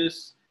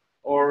scientists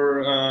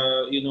or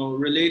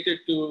related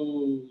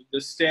to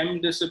the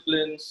STEM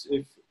disciplines,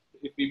 if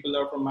people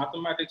are from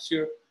mathematics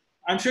here,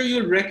 I'm sure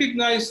you'll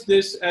recognize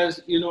this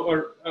as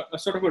a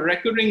sort of a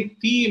recurring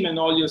theme in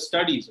all your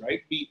studies,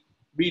 right?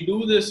 We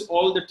do this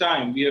all the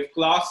time. We have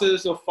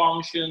classes of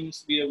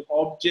functions, we have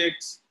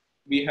objects,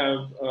 we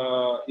have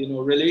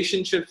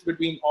relationships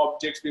between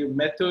objects, we have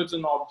methods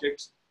and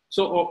objects.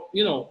 So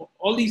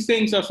all these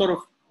things are sort of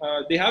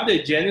they have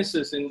their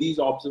genesis in these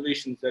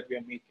observations that we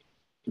are making.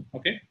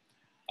 Okay,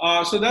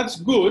 so that's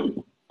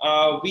good.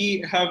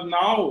 We have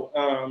now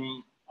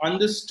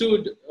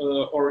understood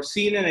or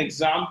seen an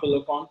example,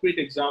 a concrete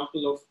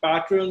example of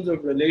patterns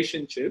of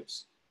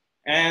relationships.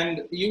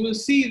 And you will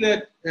see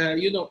that,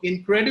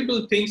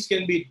 incredible things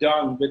can be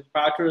done with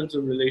patterns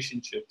of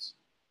relationships.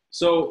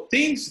 So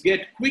things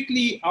get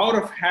quickly out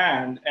of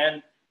hand,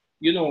 and,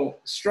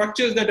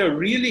 structures that are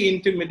really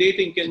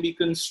intimidating can be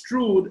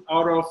construed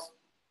out of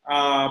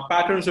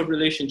patterns of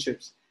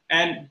relationships.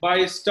 And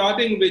by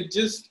starting with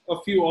just a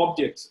few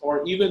objects,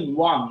 or even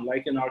one,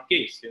 like in our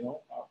case,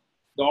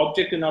 the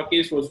object in our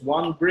case was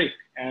one brick.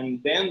 And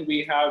then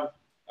we have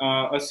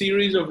a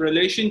series of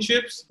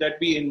relationships that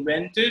we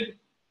invented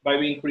by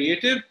being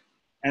creative.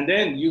 And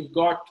then you've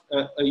got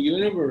a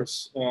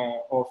universe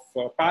of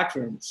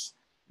patterns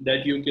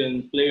that you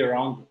can play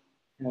around with.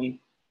 And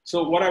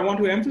so what I want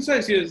to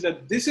emphasize here is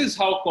that this is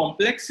how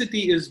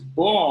complexity is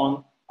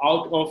born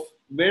out of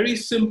very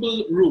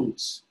simple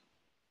rules,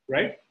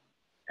 right?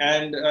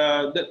 And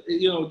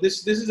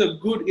this is a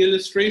good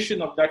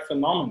illustration of that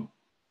phenomenon.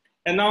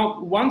 And now,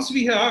 once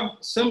we have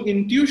some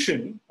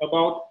intuition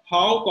about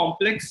how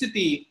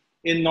complexity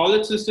in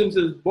knowledge systems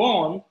is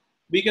born,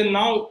 we can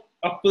now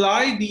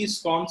apply these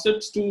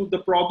concepts to the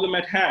problem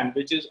at hand,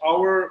 which is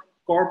our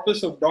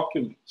corpus of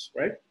documents,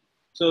 right?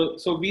 So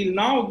we'll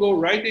now go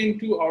right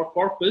into our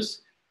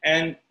corpus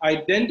and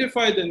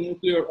identify the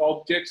nuclear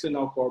objects in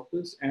our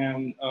corpus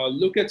and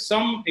look at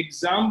some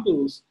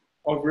examples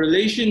of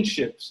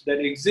relationships that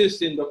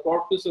exist in the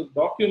corpus of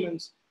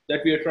documents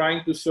that we are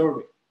trying to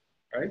survey,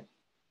 right?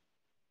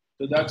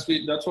 So that's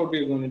what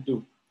we're going to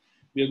do.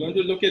 We're going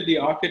to look at the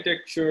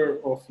architecture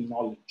of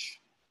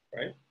knowledge,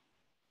 right?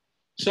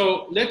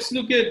 So let's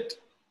look at,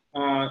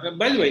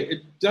 by the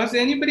way, does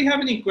anybody have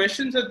any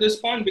questions at this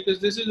point? Because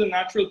this is a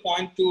natural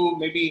point to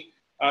maybe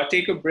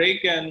take a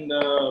break and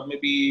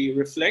maybe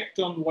reflect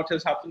on what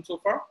has happened so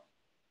far.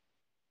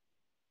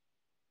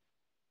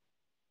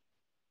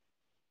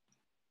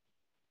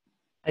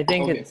 I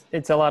think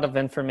it's a lot of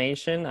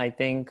information. I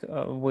think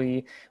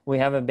we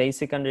have a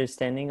basic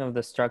understanding of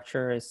the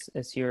structure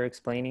as you're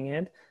explaining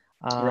it.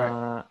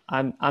 Right.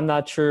 I'm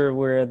not sure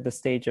we're at the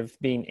stage of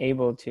being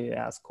able to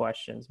ask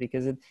questions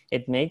because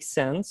it makes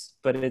sense,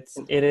 but it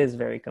is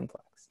very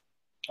complex.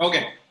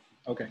 Okay,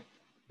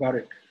 got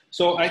it.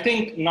 So I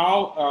think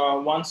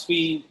now once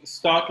we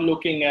start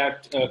looking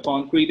at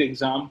concrete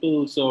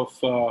examples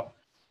of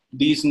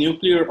these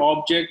nuclear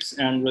objects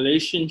and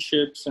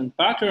relationships and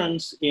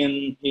patterns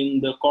in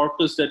the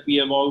corpus that we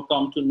have all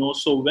come to know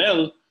so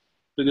well,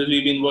 because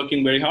we've been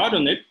working very hard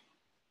on it,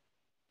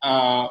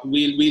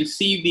 we'll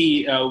see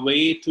the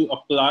way to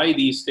apply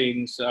these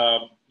things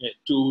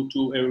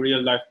to a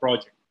real life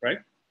project, right?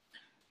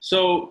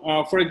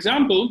 So, for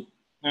example,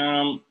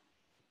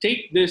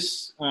 take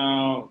this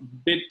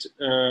bit,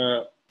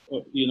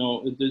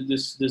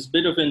 this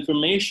bit of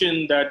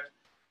information that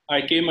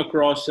I came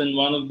across in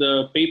one of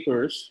the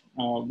papers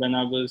when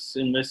I was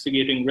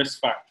investigating risk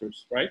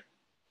factors, right?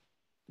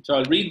 So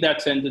I'll read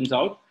that sentence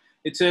out.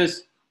 It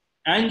says,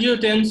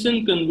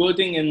 angiotensin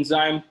converting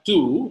enzyme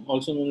 2,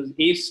 also known as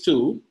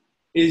ACE2,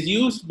 is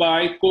used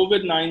by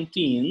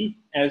COVID-19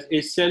 as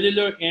a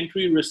cellular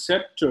entry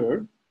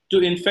receptor to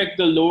infect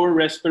the lower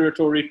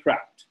respiratory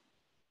tract,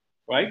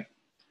 right?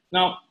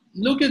 Now,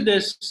 look at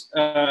this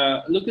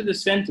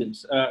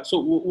sentence. So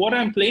what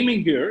I'm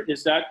claiming here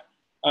is that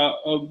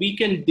we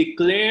can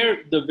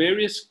declare the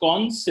various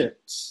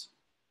concepts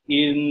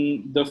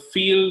in the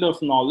field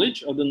of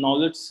knowledge or the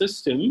knowledge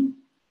system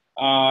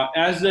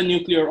as the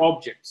nuclear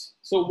objects.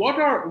 So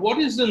what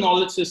is the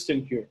knowledge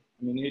system here?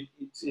 I mean,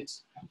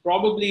 it's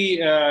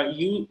probably a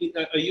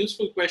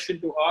useful question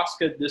to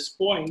ask at this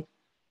point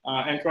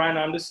and try and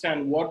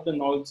understand what the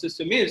knowledge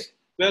system is.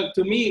 Well,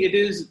 to me, it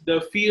is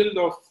the field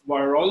of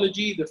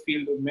virology, the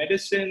field of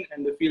medicine,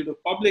 and the field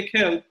of public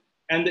health,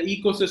 and the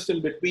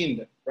ecosystem between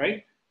them,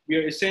 right? We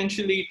are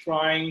essentially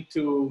trying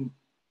to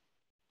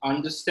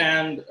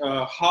understand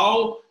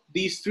how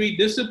these three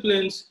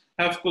disciplines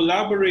have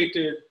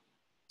collaborated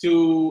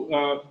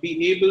to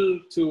be able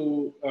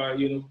to,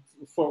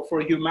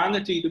 for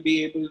humanity to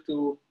be able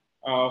to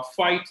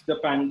fight the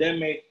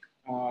pandemic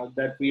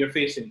that we are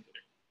facing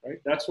today,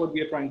 right? That's what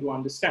we are trying to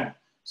understand.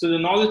 So the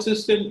knowledge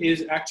system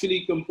is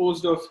actually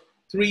composed of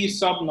three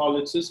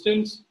sub-knowledge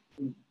systems,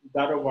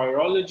 that of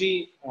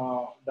virology,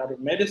 that of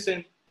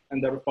medicine,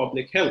 and that of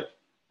public health,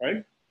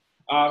 right?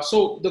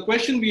 So the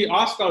question we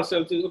ask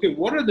ourselves is, okay,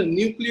 what are the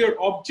nuclear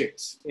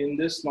objects in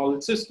this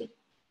knowledge system?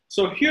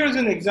 So here's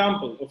an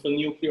example of a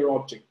nuclear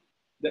object.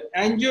 the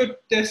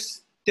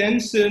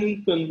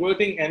angiotensin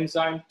converting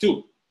enzyme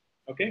 2.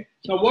 Okay.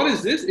 Now, what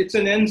is this? It's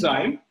an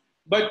enzyme,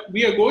 but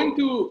we are going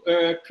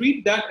to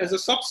treat that as a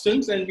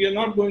substance, and we are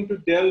not going to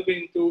delve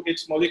into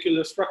its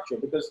molecular structure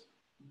because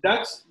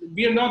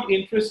we are not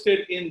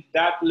interested in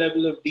that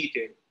level of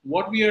detail.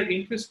 What we are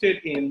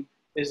interested in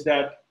is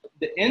that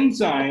the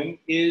enzyme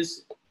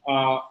is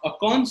a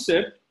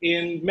concept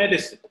in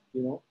medicine.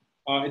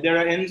 There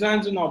are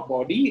enzymes in our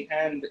body,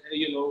 and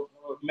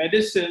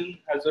medicine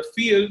as a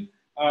field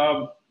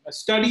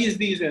studies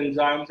these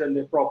enzymes and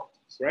their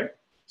properties, right?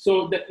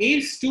 So the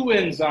ACE2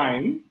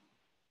 enzyme,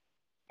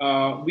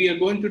 we are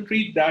going to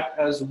treat that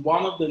as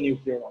one of the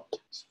nuclear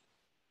objects.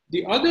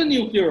 The other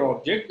nuclear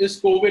object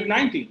is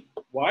COVID-19.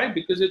 Why?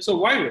 Because it's a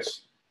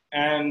virus.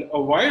 And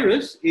a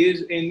virus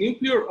is a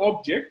nuclear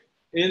object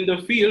in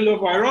the field of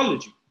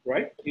virology,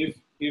 right? If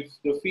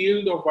the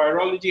field of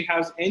virology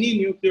has any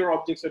nuclear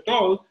objects at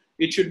all,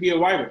 it should be a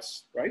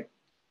virus, right?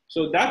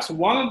 So that's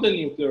one of the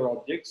nuclear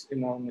objects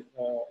in our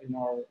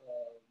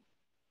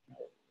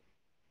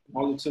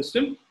knowledge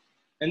system.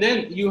 And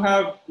then you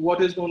have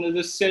what is known as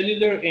a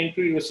cellular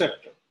entry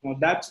receptor. Now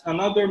that's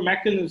another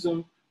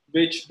mechanism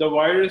which the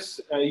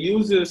virus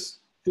uses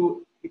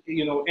to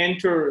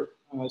enter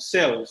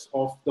cells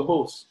of the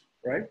host,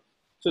 right?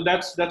 So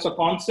that's a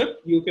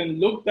concept. You can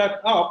look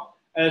that up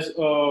as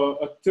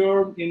a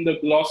term in the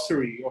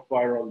glossary of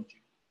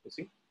virology. You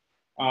see,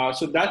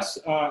 so that's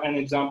an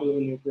example of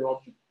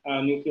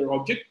a nuclear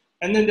object.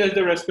 And then there's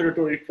the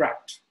respiratory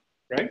tract,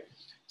 right?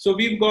 So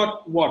we've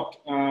got what?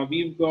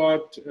 We've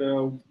got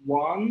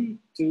 1,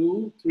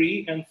 2,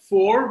 3, and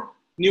 4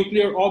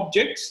 nuclear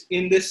objects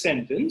in this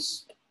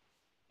sentence.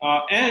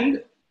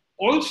 And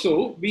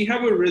also, we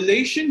have a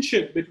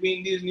relationship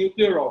between these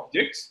nuclear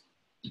objects,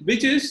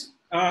 which is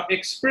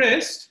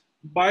expressed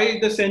by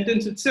the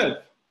sentence itself.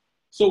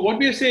 So what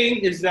we are saying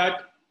is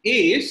that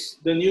ACE,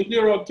 the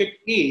nuclear object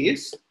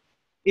ACE,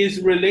 is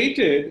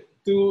related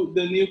to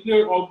the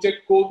nuclear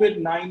object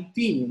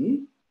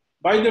COVID-19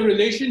 by the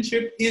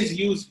relationship is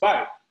used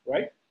by,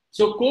 right?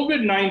 So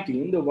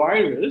COVID-19, the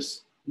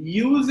virus,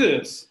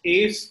 uses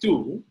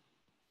ACE2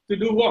 to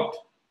do what?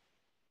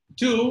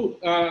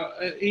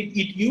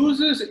 It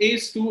uses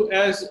ACE2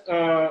 as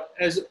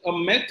a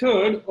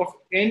method of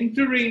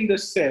entering the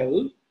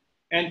cell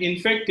and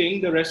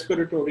infecting the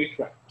respiratory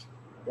tract,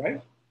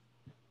 right?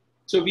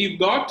 So we've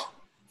got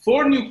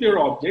 4 nuclear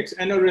objects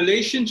and a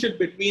relationship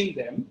between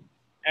them,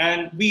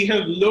 and we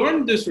have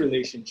learned this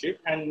relationship,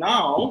 and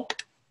now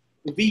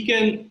we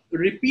can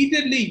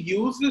repeatedly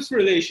use this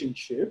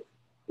relationship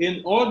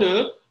in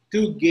order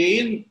to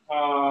gain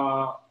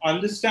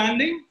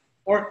understanding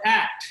or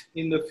act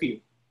in the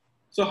field.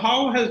 So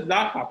how has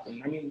that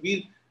happened? I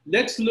mean,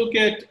 let's look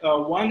at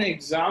one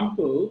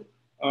example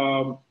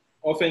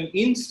of an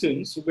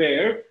instance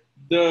where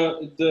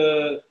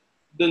the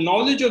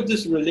knowledge of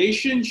this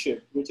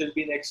relationship, which has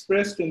been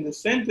expressed in the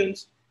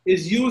sentence,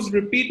 is used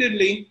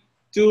repeatedly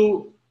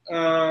to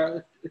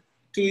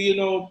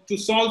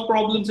solve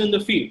problems in the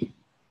field.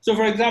 So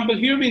for example,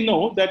 here we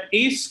know that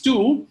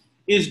ACE2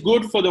 is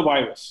good for the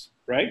virus,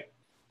 right?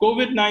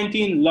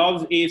 COVID-19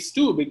 loves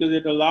ACE2 because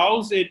it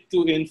allows it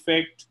to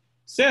infect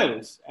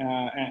cells,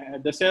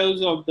 the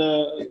cells of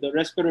the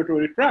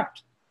respiratory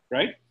tract,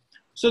 right?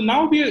 So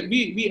now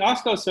we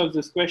ask ourselves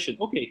this question,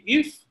 okay,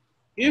 if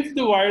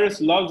the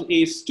virus loves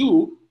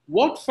ACE2,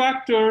 what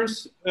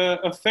factors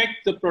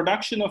affect the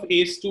production of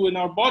ACE2 in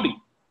our body,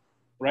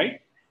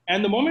 right?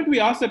 And the moment we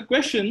ask that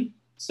question,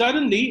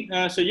 suddenly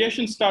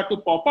suggestions start to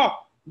pop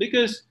up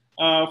because,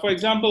 for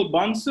example,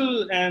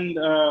 Bansal and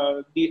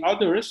the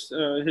others,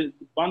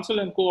 Bansal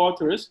and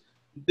co-authors,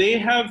 they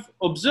have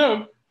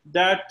observed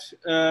that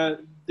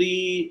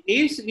the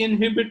ACE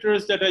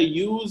inhibitors that are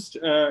used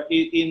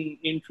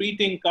in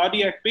treating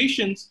cardiac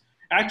patients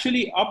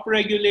actually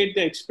upregulate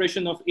the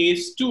expression of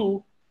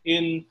ACE2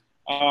 in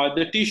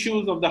the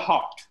tissues of the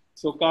heart.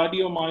 So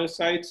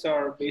cardiomyocytes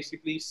are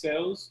basically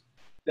cells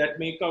that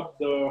make up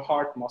the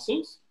heart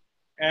muscles.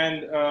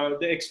 And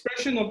the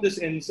expression of this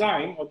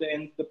enzyme, or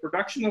the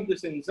production of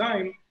this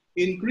enzyme,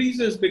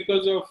 increases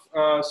because of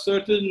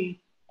certain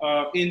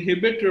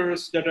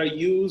inhibitors that are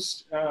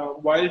used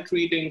while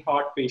treating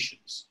heart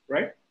patients,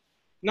 right?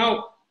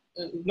 Now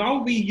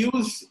we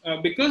use,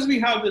 because we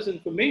have this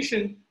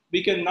information,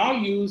 we can now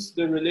use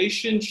the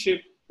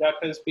relationship that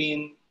has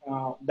been,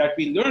 that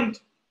we learned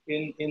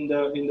in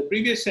the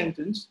previous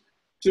sentence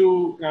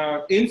to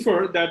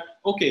infer that,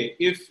 okay,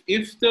 if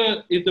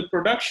the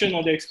production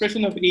or the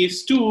expression of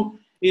ACE2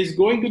 is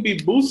going to be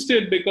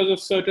boosted because of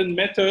certain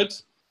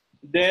methods,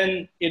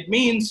 then it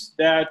means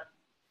that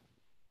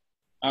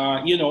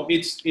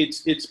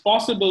it's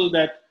possible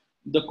that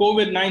the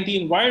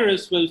COVID-19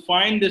 virus will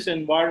find this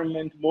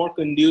environment more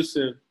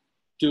conducive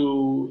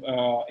to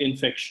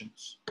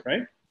infections,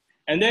 right?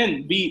 And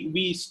then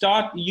we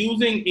start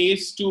using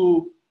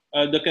ACE2,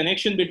 the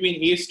connection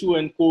between ACE2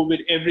 and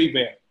COVID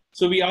everywhere.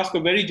 So we ask a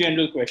very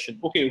general question.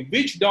 Okay,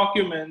 which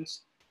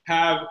documents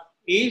have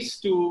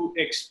ACE2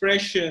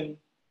 expression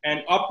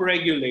and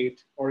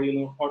upregulate, or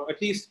at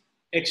least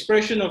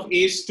expression of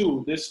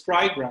ACE2, this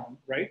trigram,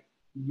 right?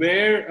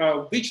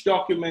 Where which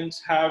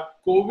documents have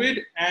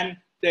COVID and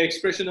the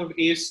expression of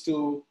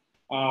ACE2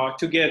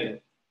 together,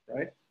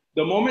 right?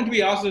 The moment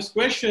we ask this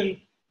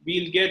question,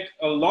 we'll get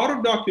a lot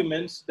of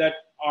documents that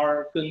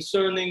are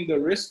concerning the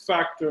risk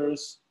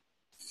factors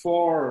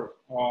for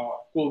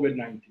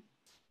COVID-19,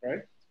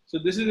 right? So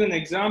this is an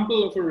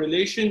example of a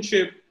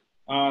relationship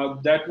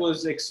that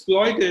was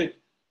exploited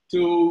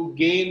to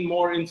gain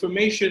more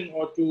information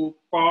or to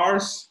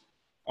parse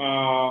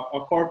a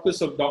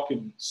corpus of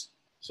documents.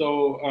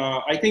 So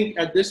I think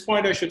at this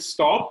point I should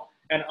stop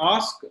and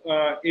ask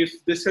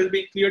if this has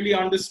been clearly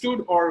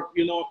understood, or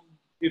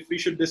if we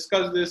should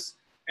discuss this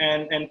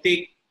and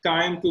take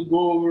time to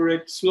go over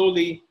it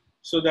slowly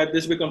so that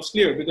this becomes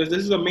clear, because this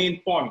is the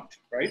main point,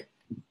 right?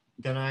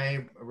 Can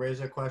I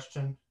raise a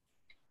question?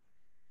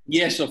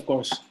 Yes, of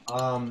course.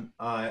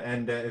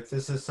 If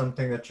this is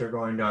something that you're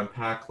going to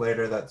unpack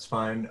later, that's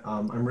fine.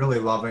 I'm really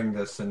loving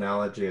this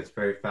analogy. It's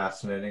very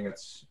fascinating.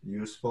 It's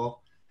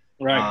useful.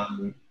 Right.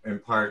 In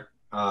part,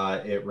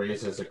 it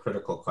raises a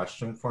critical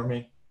question for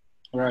me.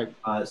 Right.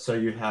 So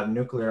you have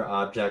nuclear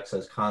objects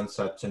as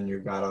concepts, and you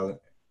got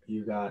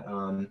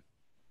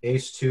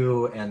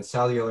ACE2 and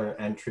cellular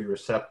entry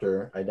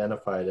receptor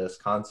identified as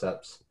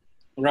concepts.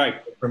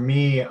 Right. For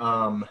me,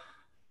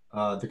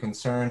 the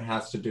concern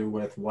has to do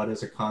with what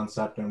is a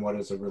concept and what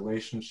is a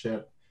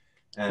relationship.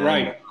 And,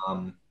 right.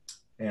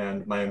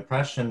 And my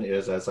impression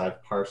is, as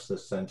I've parsed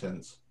this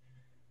sentence,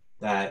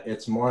 that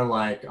it's more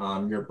like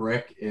your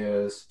brick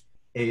is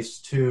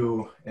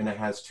ACE2 and it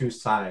has two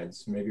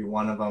sides. Maybe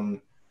one of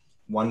them,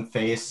 one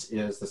face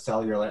is the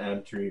cellular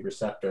entry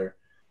receptor.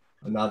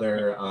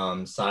 Another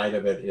side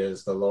of it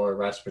is the lower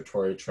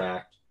respiratory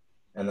tract.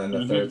 And then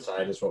the third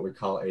side is what we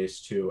call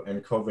ACE2.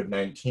 And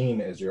COVID-19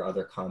 is your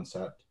other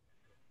concept.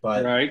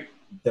 But right.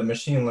 The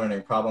machine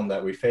learning problem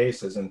that we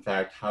face is, in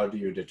fact, how do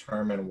you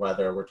determine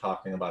whether we're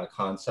talking about a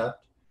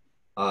concept,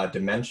 a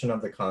dimension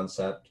of the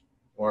concept,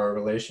 or a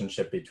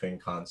relationship between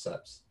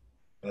concepts?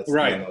 That's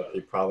right. the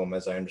NLP problem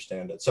as I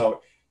understand it.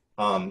 So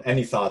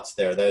any thoughts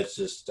there? That's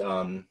just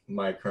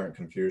my current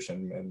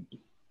confusion. And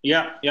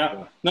yeah.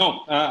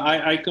 No,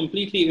 I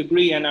completely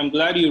agree. And I'm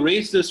glad you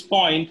raised this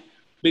point,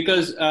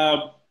 because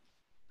I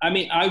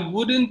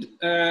wouldn't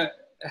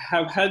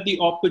have had the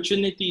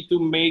opportunity to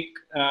make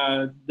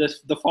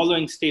the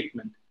following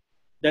statement,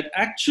 that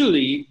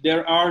actually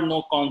there are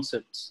no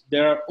concepts,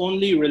 there are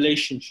only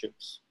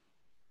relationships.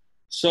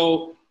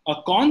 So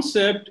a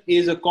concept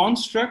is a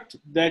construct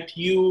that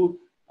you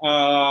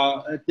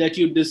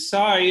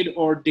decide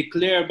or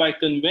declare by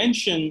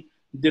convention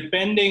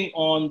depending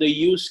on the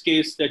use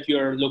case that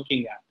you're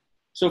looking at.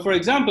 So for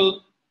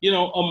example, a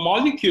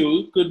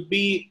molecule could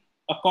be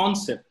a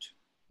concept,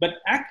 but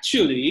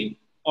actually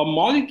a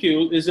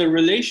molecule is a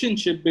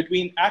relationship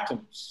between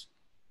atoms,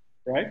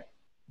 right?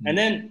 Mm-hmm. And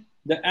then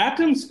the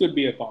atoms could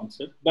be a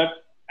concept,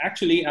 but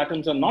actually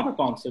atoms are not a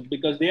concept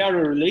because they are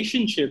a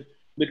relationship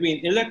between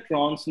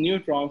electrons,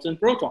 neutrons, and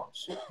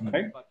protons,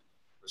 right?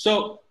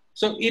 So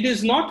it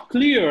is not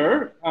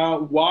clear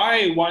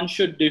why one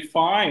should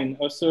define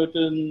a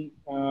certain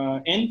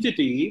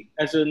entity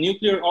as a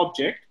nuclear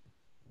object,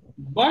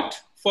 but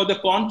for the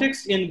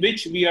context in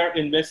which we are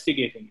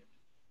investigating it.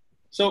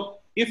 So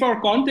if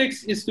our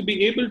context is to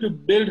be able to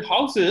build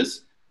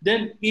houses,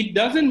 then it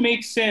doesn't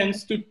make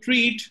sense to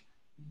treat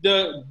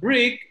the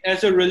brick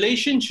as a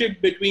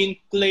relationship between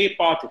clay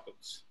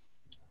particles,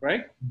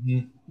 right?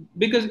 Mm-hmm.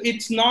 Because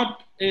it's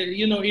not,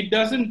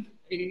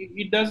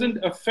 it doesn't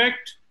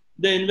affect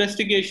the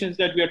investigations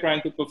that we are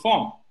trying to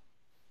perform.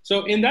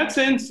 So in that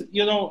sense,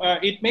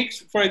 it makes,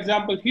 for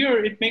example,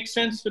 here, it makes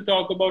sense to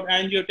talk about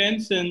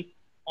angiotensin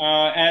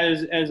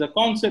as a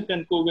concept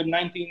and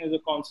COVID-19 as a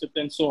concept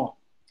and so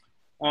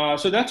on.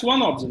 So that's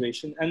one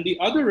observation. And the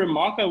other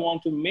remark I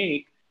want to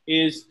make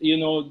is,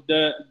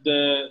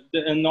 the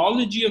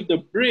analogy of the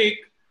brick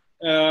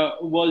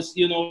was,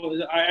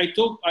 I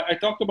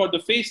talked about the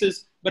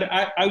faces, but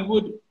I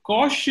would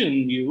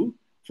caution you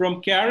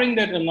from carrying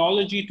that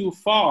analogy too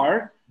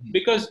far,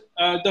 because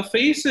the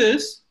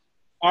faces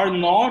are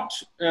not,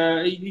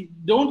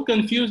 don't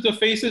confuse the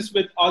faces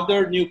with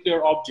other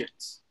nuclear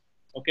objects,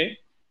 okay?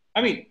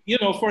 I mean,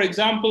 for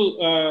example,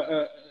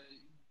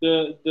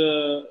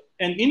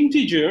 an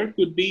integer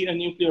could be a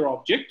nuclear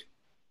object,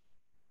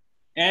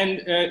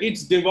 and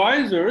its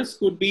divisors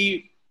could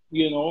be,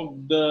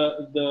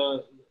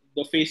 the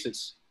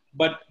faces.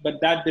 But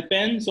that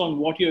depends on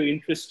what you're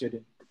interested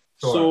in.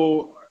 Sure.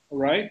 So,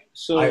 right?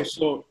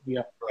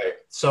 Yeah. Right.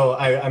 So,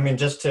 I mean,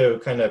 just to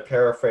kind of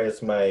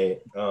paraphrase my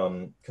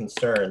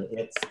concern,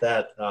 it's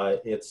that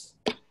it's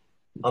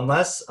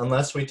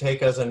unless we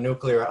take as a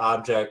nuclear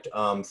object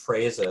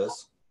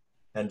phrases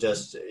and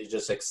just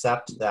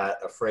accept that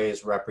a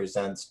phrase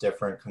represents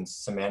different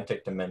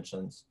semantic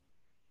dimensions,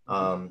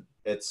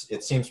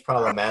 it seems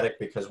problematic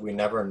because we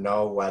never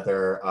know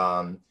whether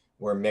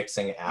we're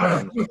mixing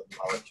atoms with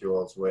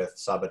molecules, with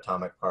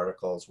subatomic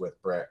particles,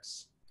 with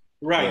bricks.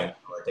 Right. in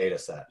our data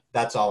set.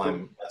 That's all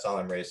I'm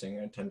raising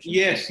attention to.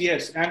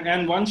 Yes,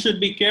 and one should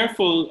be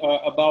careful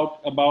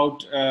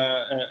about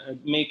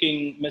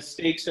making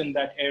mistakes in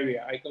that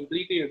area. I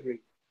completely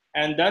agree,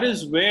 and that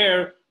is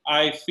where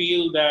I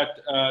feel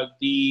that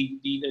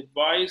the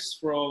advice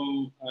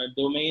from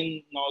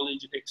domain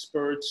knowledge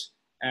experts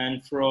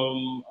and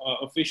from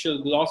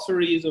official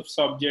glossaries of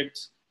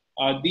subjects,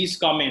 these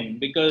come in,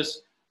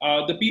 because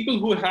the people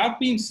who have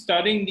been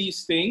studying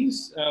these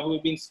things, who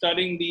have been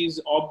studying these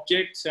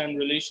objects and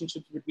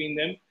relationships between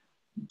them,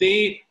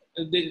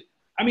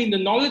 I mean, the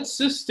knowledge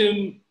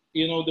system,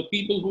 you know, the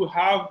people who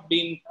have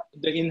been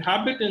the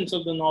inhabitants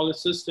of the knowledge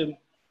system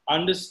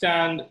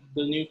understand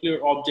the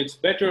nuclear objects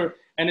better.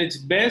 And it's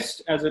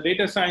best as a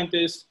data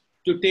scientist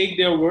to take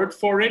their word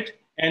for it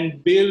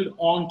and build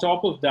on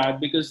top of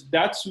that, because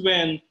that's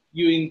when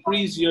you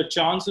increase your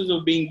chances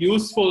of being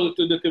useful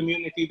to the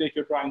community that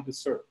you're trying to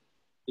serve,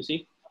 you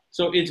see?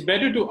 So it's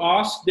better to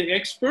ask the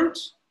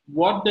experts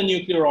what the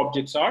nuclear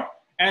objects are.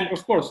 And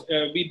of course,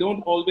 we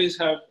don't always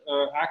have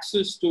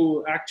access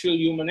to actual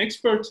human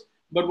experts.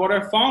 But what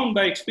I found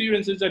by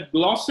experience is that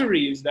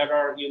glossaries that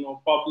are, you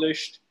know,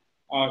 published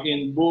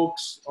in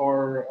books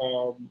or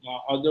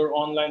other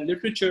online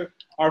literature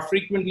are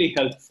frequently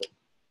helpful.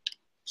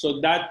 So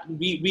that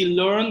we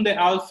learn the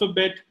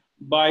alphabet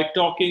by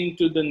talking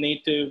to the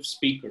native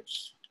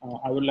speakers.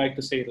 I would like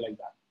to say it like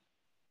that.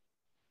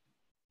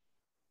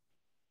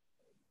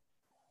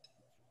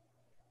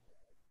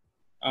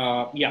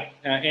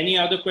 Any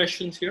other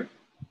questions here?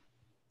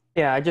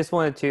 Yeah, I just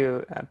wanted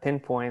to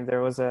pinpoint,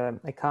 there was a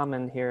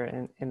comment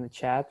here in the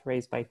chat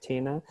raised by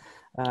Tina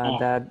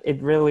that it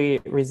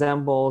really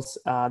resembles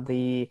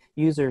the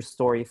user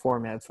story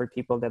format for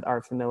people that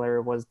are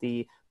familiar with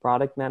the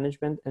product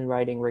management and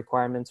writing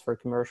requirements for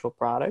commercial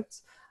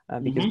products,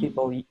 because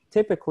people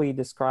typically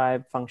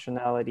describe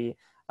functionality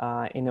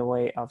in a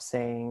way of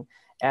saying,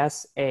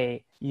 as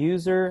a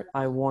user,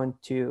 I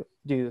want to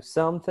do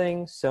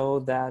something so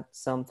that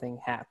something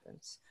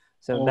happens.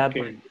 So that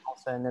would be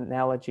also an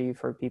analogy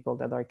for people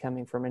that are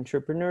coming from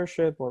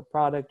entrepreneurship or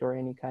product or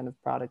any kind of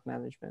product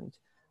management.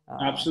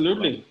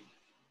 Absolutely.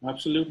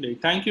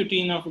 Thank you,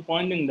 Tina, for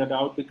pointing that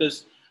out,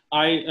 because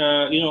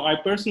I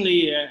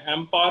personally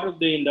am part of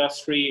the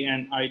industry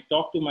and I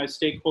talk to my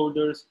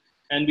stakeholders,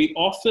 and we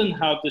often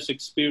have this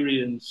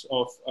experience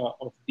of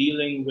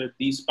dealing with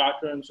these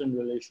patterns and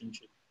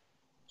relationships.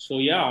 So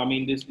yeah, I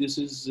mean, this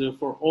is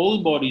for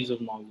all bodies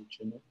of knowledge,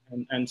 you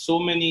know, and so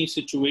many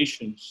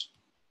situations.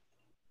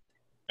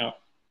 Yeah.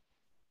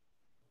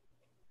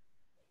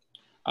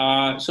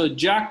 So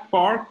Jack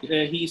Park,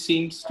 he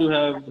seems to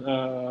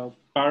have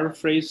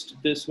paraphrased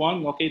this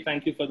one. Okay,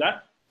 thank you for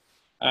that.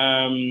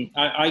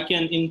 I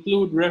can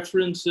include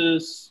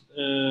references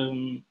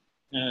to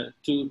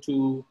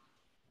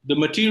the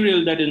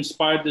material that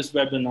inspired this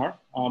webinar,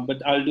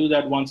 but I'll do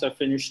that once I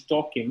finish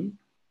talking.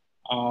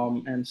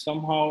 And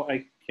somehow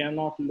I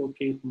cannot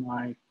locate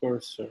my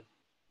cursor.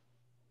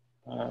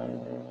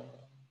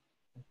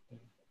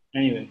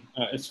 Anyway,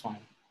 it's fine.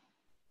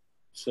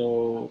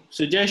 So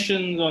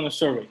suggestions on a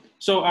survey.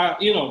 So,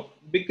 you know,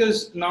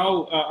 because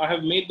now I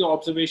have made the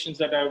observations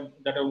that I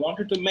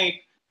wanted to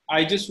make,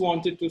 I just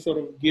wanted to sort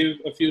of give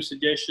a few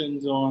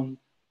suggestions on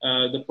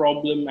the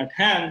problem at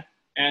hand.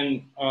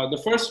 And the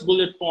first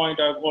bullet point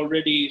I've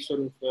already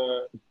sort of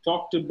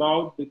talked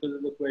about because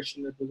of the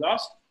question that was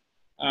asked.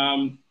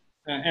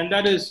 And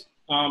that is,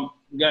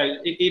 guys,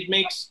 it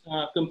makes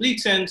complete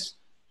sense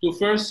to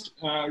first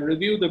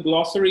review the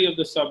glossary of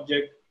the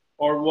subject,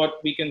 or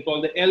what we can call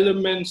the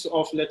elements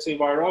of, let's say,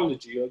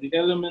 virology, or the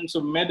elements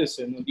of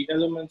medicine, or the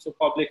elements of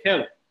public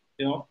health.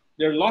 You know,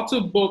 there are lots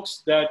of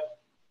books that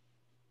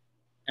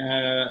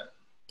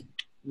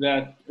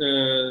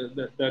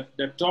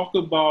talk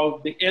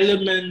about the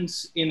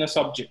elements in a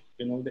subject.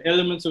 You know, the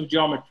elements of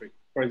geometry,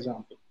 for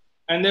example.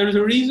 And there is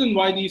a reason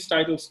why these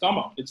titles come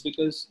up. It's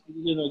because,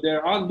 you know,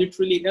 there are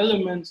literally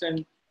elements,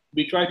 and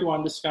we try to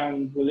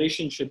understand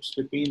relationships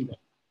between them,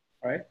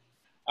 right?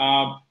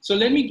 So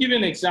let me give you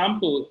an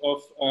example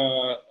of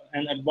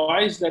an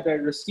advice that I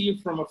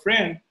received from a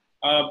friend.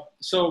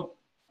 So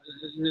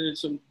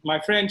my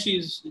friend,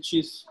 she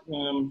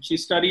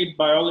studied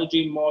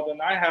biology more than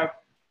I have,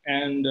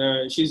 and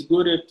she's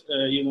good at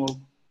you know,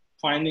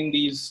 finding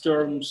these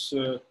terms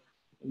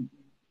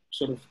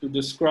sort of to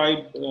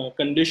describe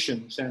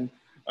conditions. And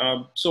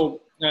so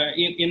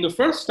in the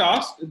first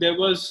task, there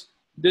was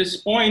this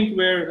point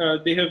where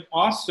they have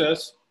asked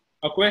us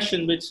a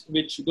question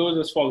which goes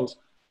as follows: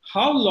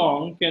 how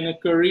long can a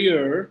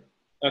carrier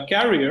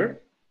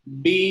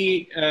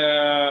be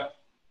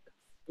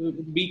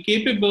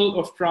capable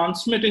of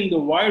transmitting the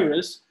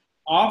virus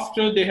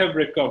after they have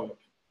recovered,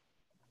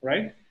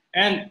 right?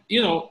 And,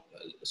 you know,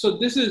 so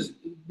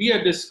we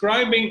are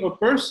describing a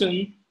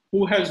person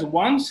who has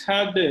once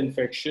had the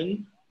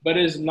infection, but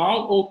is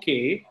now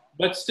okay,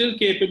 but still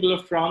capable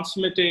of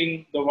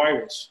transmitting the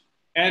virus.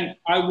 And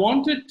I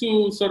wanted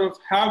to sort of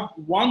have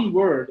one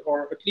word,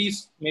 or at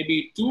least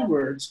maybe two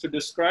words, to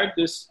describe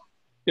this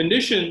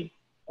condition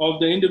of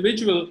the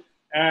individual.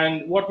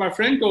 And what my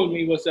friend told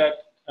me was that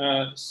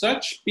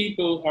such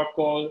people are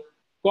called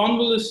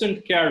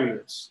convalescent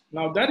carriers.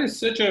 Now that is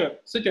such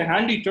a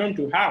handy term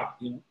to have,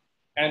 you know.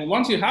 And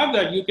once you have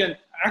that, you can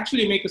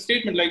actually make a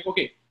statement like,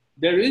 okay,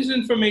 there is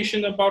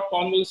information about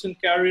convalescent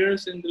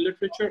carriers in the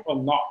literature or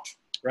not,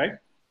 right?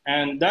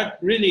 And that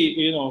really,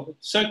 you know,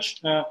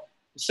 such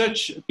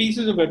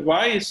pieces of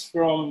advice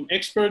from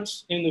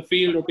experts in the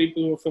field or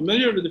people who are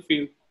familiar with the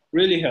field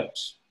really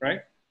helps,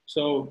 right?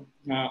 So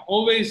I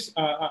always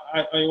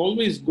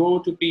go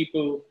to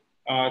people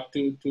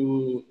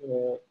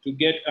to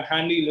get a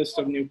handy list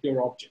of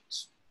nuclear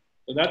objects.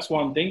 So that's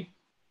one thing.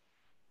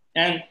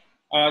 And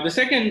the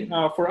second,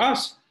 for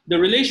us, the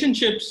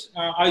relationships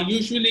are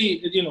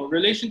usually, you know,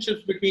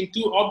 relationships between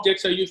two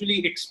objects are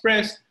usually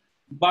expressed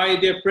by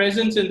their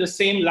presence in the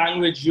same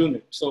language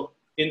unit. So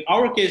in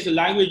our case, the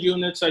language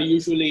units are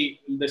usually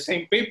the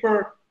same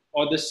paper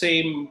or the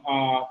same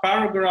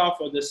paragraph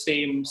or the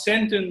same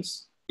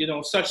sentence, you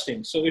know, such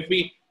things. So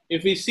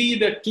if we see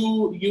that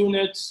two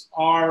units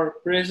are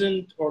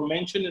present or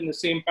mentioned in the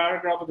same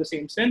paragraph or the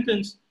same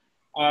sentence,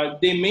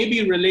 they may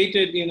be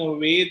related in a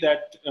way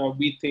that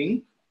we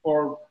think,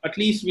 or at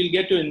least we'll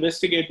get to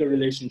investigate the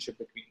relationship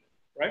between them,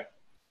 right?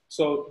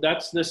 So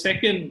that's the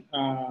second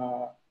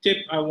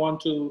tip I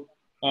want to,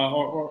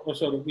 or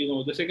sort of, you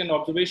know, the second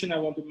observation I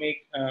want to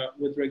make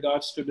with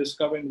regards to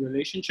discovering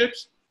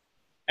relationships.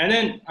 And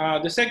then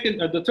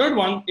the third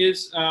one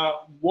is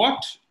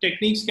what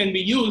techniques can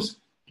be used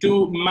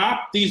to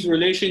map these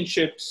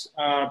relationships,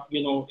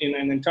 you know, in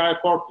an entire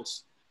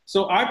corpus.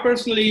 So I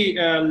personally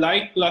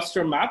like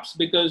cluster maps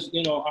because,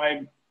 you know,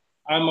 I'm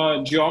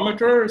a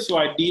geometer, so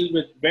I deal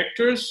with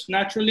vectors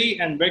naturally,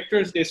 and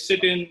vectors, they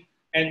sit in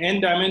an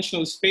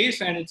n-dimensional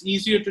space, and it's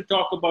easier to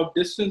talk about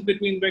distance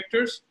between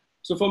vectors.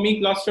 So for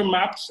me, cluster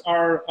maps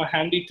are a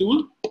handy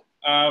tool.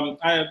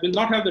 I will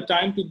not have the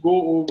time to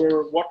go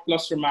over what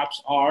cluster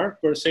maps are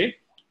per se,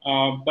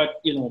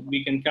 but you know,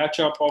 we can catch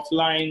up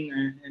offline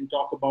and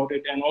talk about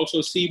it. And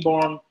also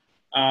Seaborn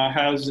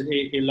has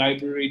a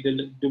library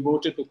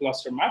devoted to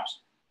cluster maps.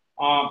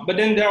 But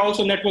then there are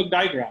also network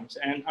diagrams,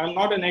 and I'm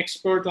not an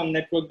expert on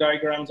network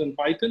diagrams in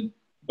Python,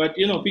 but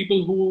you know,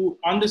 people who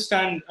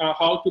understand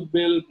how to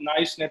build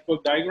nice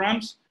network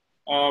diagrams,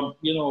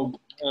 you know,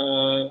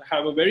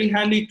 have a very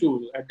handy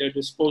tool at their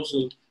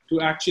disposal to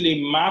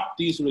actually map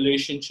these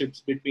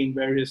relationships between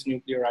various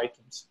nuclear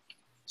items.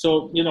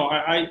 So, you know,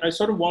 I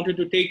sort of wanted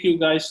to take you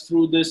guys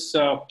through this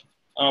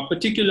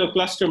particular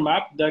cluster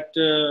map that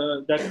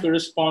that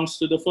corresponds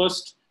to the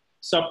first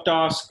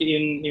subtask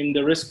in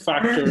the risk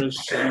factors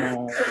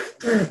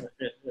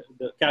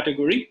the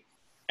category.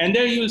 And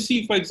there you'll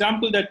see, for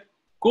example, that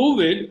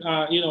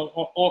COVID, you know,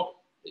 or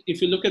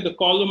if you look at the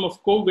column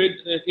of COVID,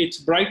 it's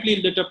brightly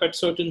lit up at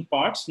certain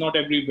parts, not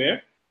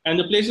everywhere. And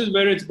the places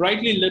where it's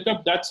brightly lit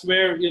up, that's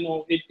where, you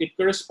know, it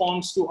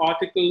corresponds to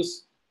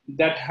articles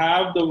that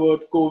have the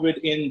word COVID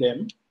in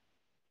them,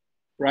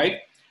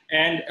 right?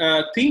 And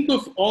think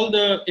of all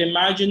the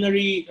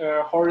imaginary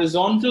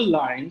horizontal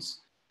lines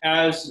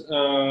as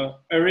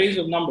arrays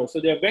of numbers. So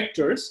they're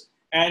vectors,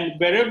 and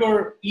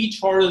wherever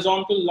each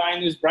horizontal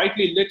line is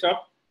brightly lit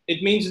up,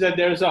 it means that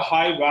there's a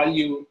high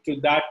value to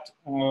that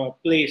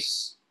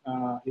place,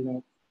 you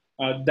know,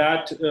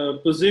 that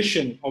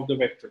position of the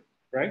vector,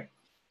 right?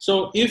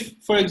 So if,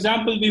 for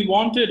example, we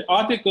wanted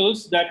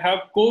articles that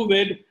have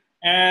COVID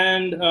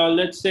and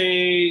let's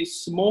say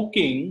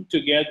smoking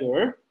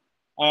together,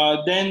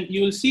 then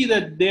you'll see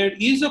that there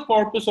is a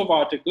corpus of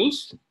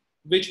articles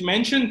which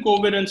mention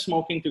COVID and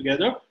smoking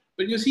together,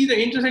 but you see the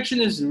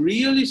intersection is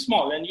really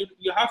small, and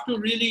you have to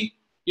really,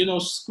 you know,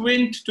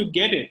 squint to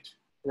get it,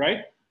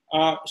 right?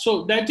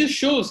 So that just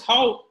shows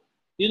how,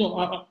 you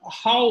know,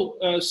 how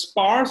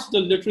sparse the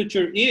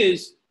literature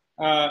is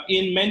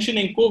in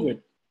mentioning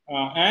COVID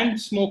and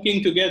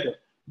smoking together.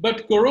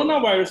 But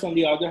coronavirus, on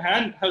the other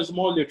hand, has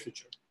more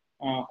literature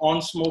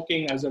on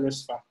smoking as a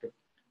risk factor.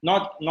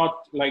 Not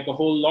like a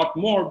whole lot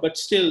more, but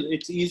still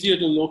it's easier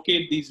to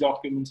locate these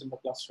documents in the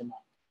cluster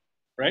map,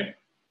 right?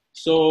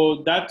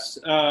 So that's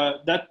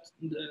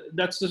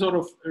the sort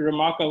of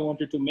remark I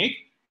wanted to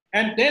make.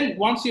 And then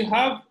once you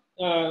have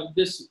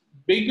this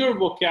bigger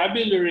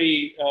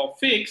vocabulary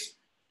fixed,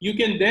 you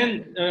can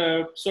then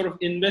sort of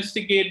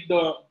investigate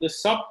the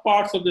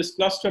subparts of this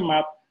cluster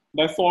map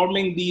by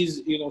forming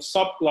these, you know,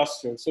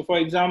 subclusters. So for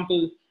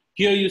example,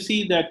 here you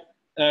see that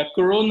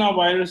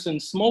coronavirus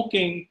and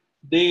smoking,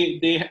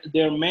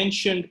 they're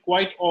mentioned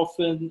quite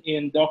often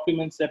in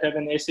documents that have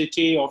an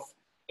SHA of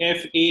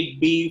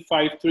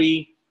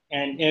F8B53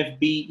 and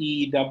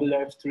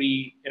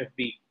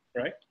FBEFF3FB,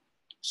 right?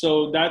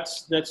 So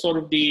that's sort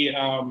of the,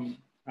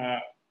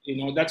 you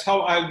know, that's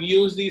how I've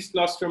used these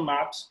cluster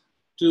maps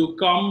to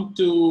come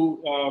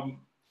to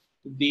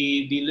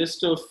the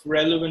list of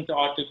relevant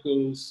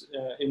articles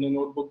in the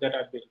notebook that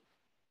I built.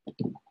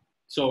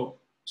 So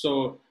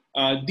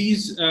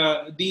these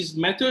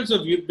methods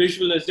of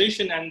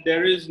visualization, and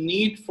there is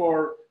need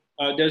for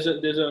there's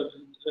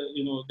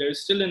you know,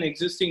 there's still an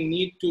existing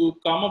need to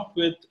come up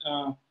with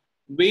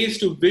ways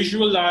to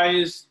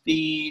visualize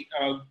the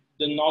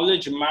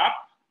knowledge map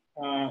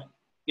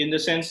in the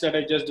sense that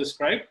I just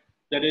described.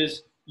 That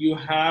is, you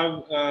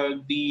have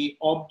the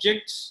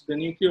objects, the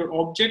nuclear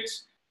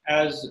objects,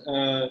 as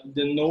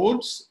the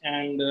nodes,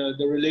 and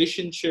the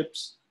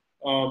relationships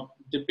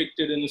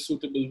depicted in a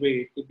suitable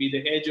way. It could be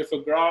the edge of a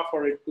graph,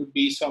 or it could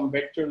be some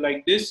vector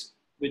like this,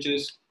 which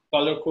is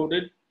color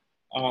coded,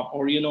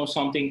 or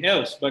something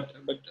else. But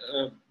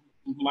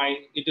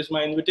it is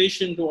my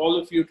invitation to all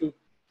of you to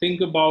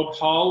think about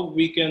how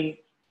we can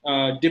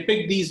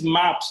depict these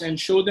maps and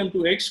show them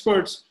to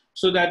experts,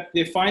 so that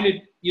they find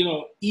it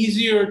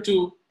easier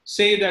to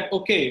say that,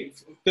 okay,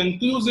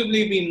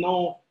 conclusively we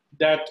know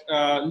that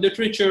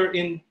literature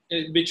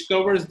which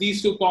covers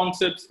these two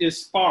concepts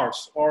is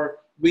sparse, or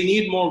we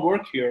need more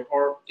work here,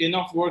 or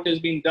enough work has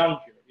been done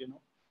here,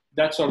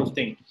 that sort of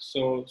thing.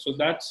 So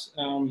that's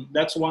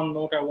one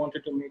note I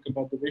wanted to make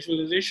about the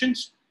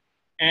visualizations.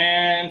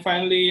 And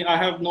finally, I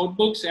have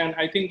notebooks, and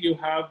I think you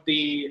have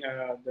the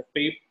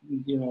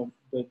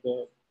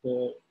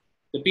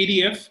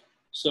PDF.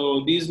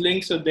 So these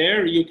links are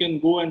there. You can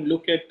go and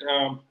look at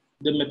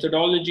the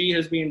methodology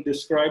has been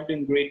described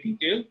in great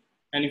detail.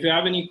 And if you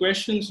have any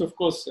questions, of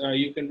course,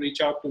 you can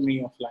reach out to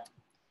me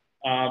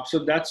offline. So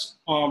that's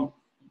all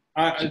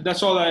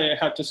I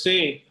had to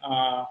say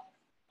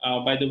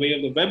by the way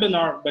of the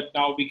webinar, but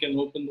now we can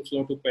open the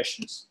floor to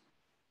questions.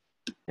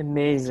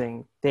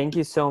 Amazing. Thank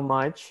you so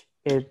much.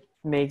 It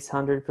makes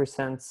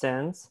 100%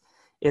 sense.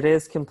 It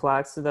is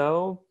complex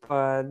though,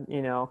 but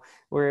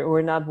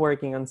we're not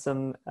working on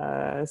some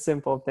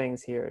simple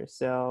things here.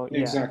 So yeah,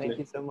 exactly. Thank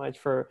you so much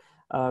for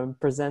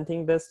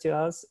presenting this to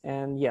us.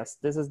 And yes,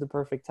 this is the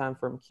perfect time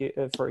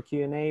for a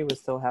Q&A. We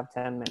still have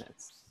 10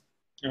 minutes.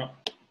 Yeah.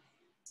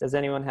 Does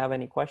anyone have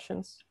any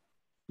questions?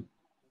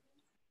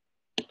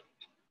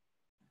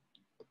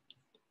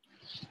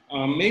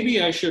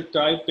 Maybe I should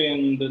type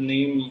in the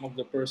name of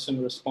the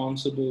person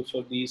responsible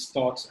for these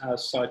thoughts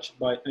as such,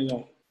 by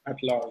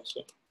at large.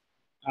 So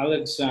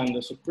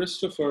Alexander. So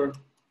Christopher.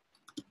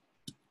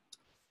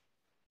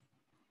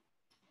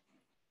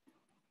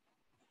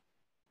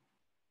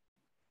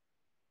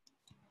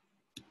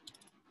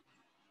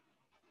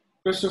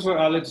 Christopher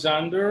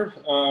Alexander.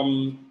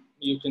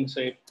 You can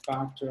say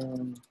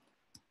pattern.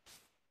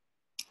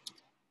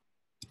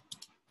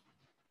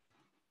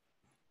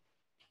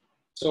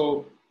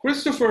 So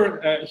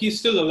Christopher, he's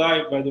still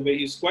alive, by the way.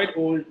 He's quite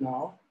old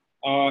now,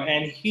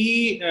 and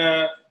he's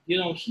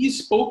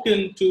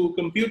spoken to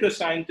computer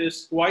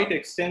scientists quite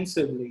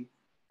extensively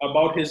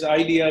about his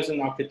ideas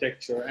in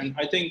architecture. And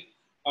I think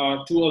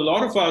to a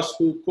lot of us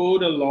who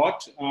code a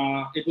lot,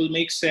 it will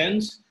make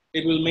sense.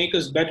 It will make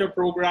us better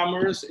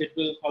programmers. It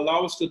will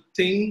allow us to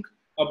think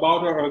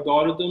about our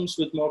algorithms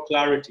with more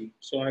clarity.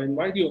 So I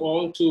invite you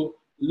all to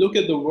look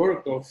at the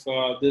work of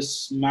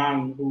this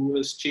man who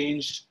has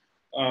changed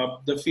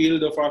the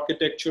field of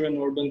architecture and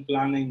urban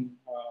planning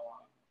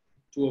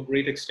to a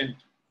great extent.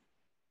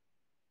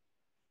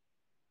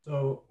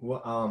 So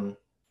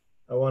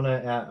I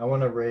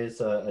want to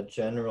raise a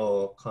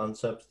general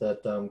concept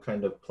that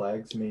kind of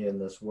plagues me in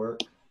this work.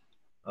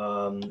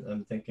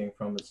 I'm thinking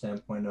from the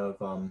standpoint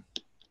of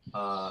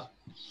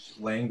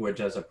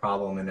language as a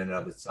problem in and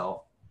of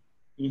itself,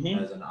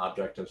 as an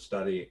object of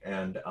study,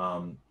 and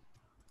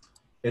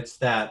it's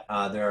that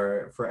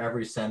for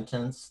every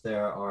sentence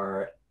there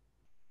are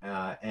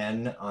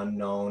n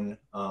unknown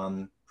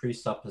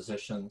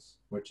presuppositions,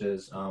 which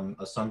is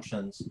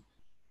assumptions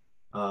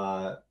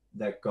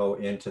that go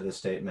into the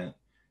statement.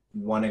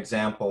 One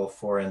example,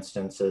 for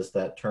instance, is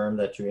that term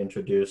that you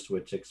introduced,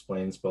 which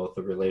explains both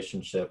the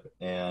relationship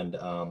and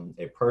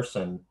a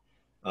person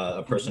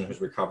who's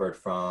recovered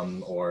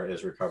from or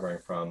is recovering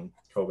from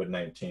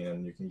COVID-19,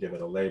 and you can give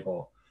it a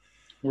label.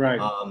 Right.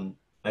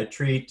 I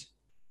treat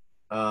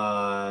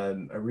a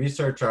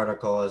research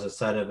article as a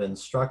set of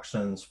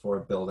instructions for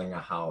building a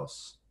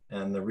house.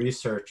 And the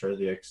researcher,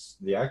 the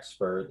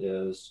expert,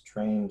 is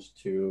trained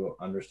to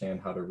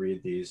understand how to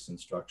read these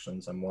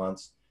instructions and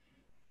wants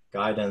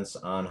guidance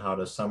on how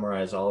to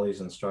summarize all these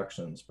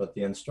instructions. But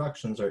the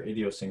instructions are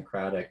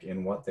idiosyncratic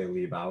in what they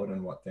leave out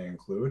and what they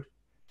include.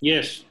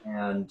 Yes.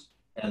 And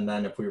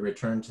then if we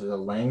return to the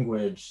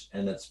language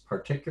and its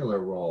particular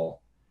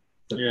role,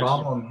 the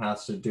problem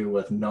has to do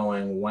with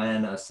knowing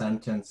when a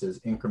sentence is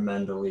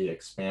incrementally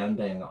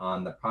expanding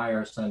on the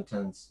prior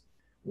sentence,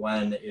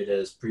 when it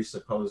is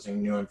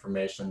presupposing new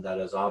information that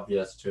is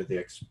obvious to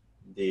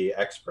the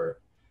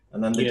expert.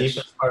 And then the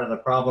deepest part of the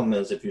problem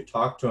is if you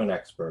talk to an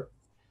expert,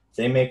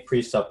 they make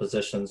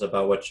presuppositions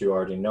about what you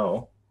already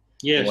know,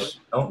 and what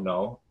you don't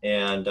know.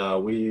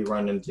 And we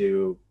run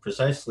into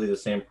precisely the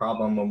same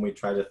problem when we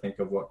try to think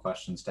of what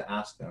questions to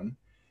ask them.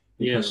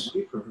 Because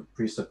we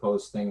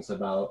presuppose things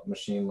about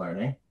machine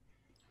learning.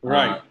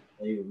 Right.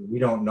 We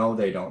don't know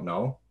they don't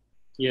know.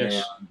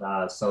 Yes.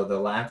 And so the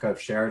lack of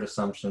shared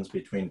assumptions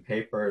between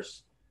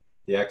papers,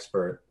 the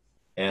expert,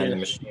 and the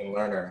machine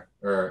learner,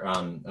 or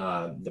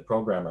the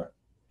programmer,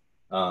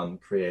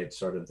 creates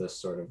this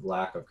sort of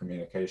lack of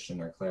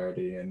communication or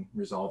clarity in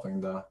resolving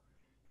the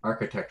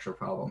architecture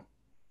problem.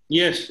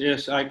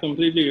 Yes, I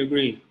completely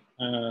agree.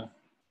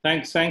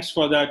 Thanks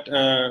for that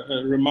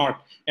remark.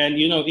 And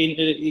you know,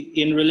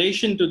 in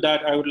relation to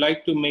that, I would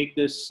like to make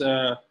this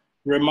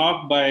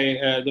remark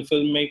by the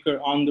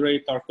filmmaker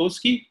Andrei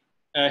Tarkovsky.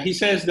 He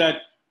says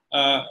that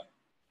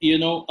you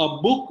know,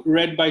 a book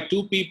read by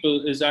two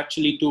people is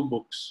actually two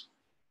books.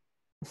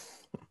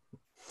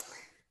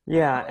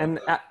 Yeah, and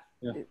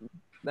Yeah.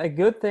 a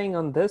good thing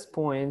on this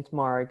point,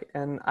 Mark,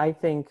 and I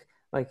think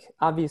like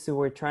obviously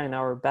we're trying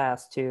our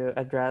best to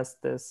address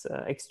this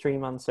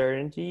extreme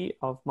uncertainty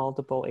of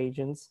multiple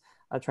agents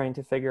trying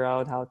to figure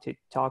out how to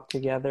talk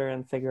together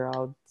and figure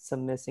out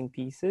some missing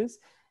pieces.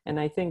 And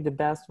I think the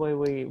best way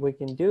we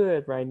can do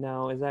it right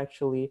now is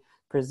actually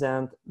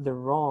present the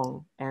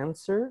wrong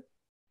answer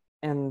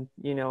and,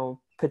 you know,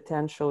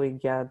 potentially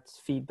get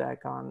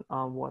feedback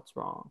on what's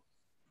wrong.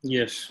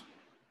 Yes.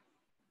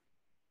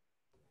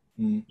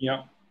 Mm.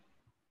 Yeah.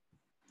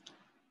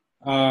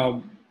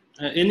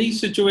 In these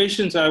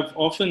situations, I've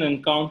often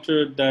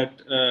encountered that,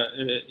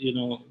 you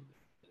know,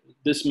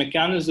 this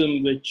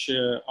mechanism which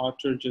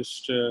Arthur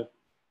just,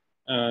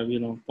 you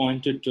know,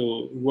 pointed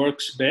to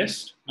works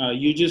best.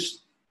 You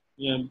just,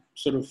 you know,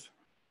 sort of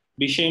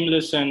be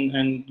shameless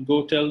and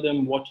go tell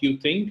them what you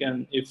think.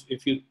 And if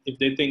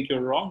they think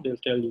you're wrong, they'll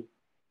tell you.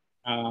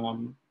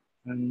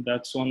 And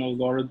that's one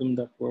algorithm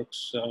that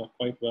works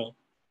quite well.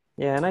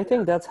 Yeah, and I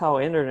think that's how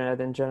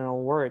internet in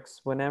general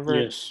works.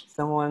 Whenever Yes.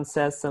 someone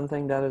says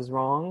something that is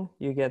wrong,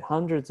 you get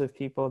hundreds of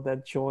people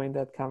that join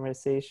that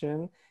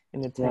conversation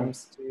in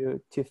attempts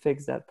to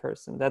fix that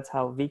person. That's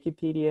how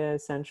Wikipedia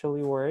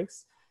essentially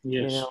works.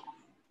 You Yes.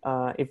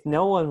 know, if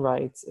no one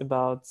writes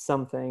about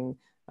something,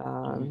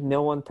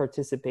 no one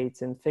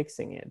participates in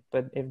fixing it.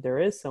 But if there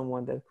is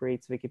someone that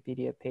creates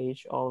Wikipedia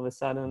page, all of a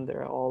sudden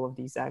there are all of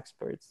these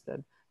experts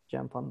that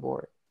jump on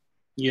board.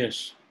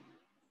 Yes.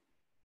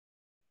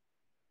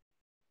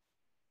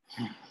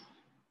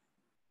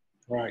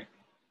 Right.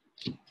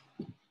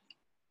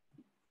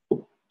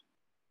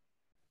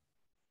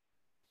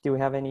 Do we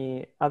have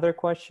any other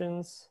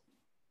questions?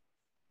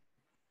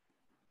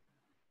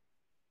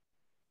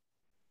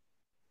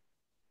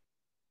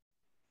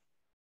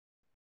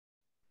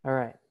 All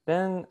right,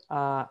 then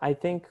I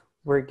think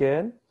we're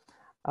good.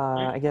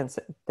 Again,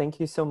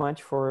 thank you so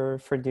much for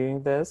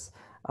doing this.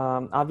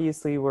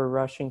 Obviously, we're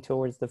rushing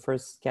towards the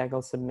first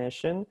Kaggle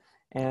submission,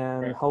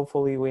 and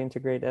hopefully we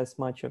integrate as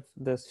much of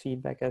this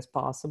feedback as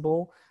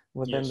possible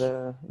within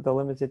the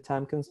limited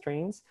time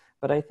constraints.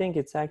 But I think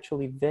it's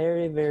actually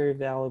very, very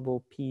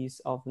valuable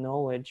piece of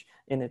knowledge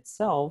in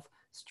itself,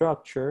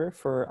 structure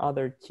for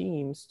other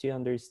teams to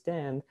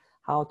understand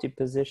how to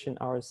position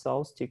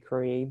ourselves to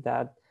create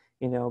that,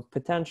 you know,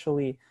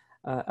 potentially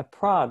a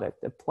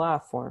product, a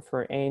platform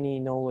for any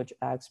knowledge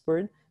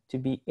expert to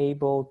be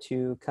able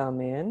to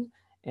come in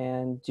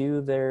and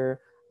do their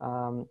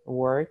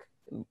work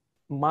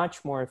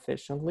much more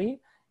efficiently,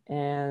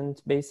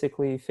 and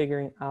basically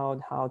figuring out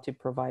how to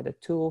provide a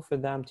tool for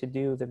them to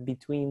do the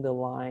between the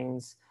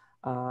lines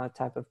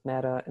type of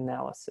meta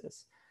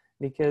analysis.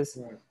 Because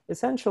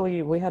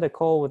essentially we had a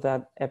call with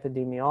that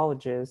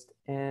epidemiologist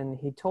and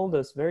he told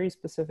us very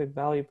specific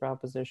value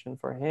proposition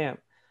for him.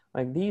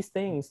 Like, these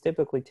things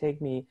typically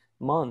take me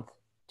a month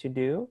to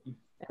do.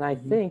 And I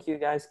think you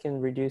guys can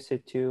reduce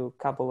it to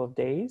a couple of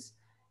days,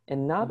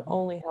 and not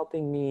only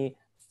helping me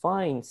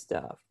find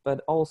stuff,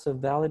 but also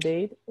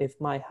validate if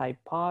my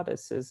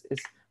hypothesis is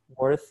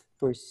worth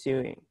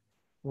pursuing,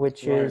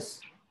 which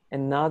is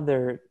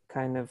another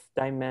kind of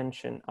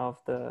dimension of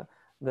the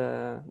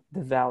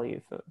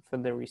value for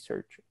the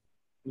researcher.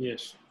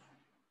 Yes.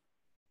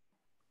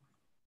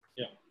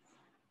 Yeah.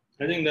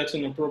 I think that's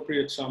an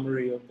appropriate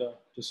summary of the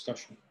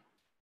discussion.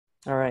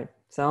 All right.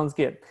 Sounds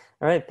good.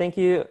 All right. Thank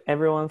you,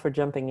 everyone, for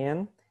jumping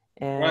in.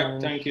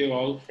 And Thank you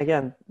all.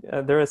 Again,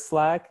 there is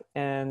Slack,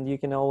 and you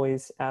can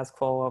always ask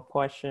follow-up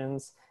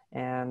questions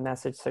and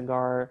message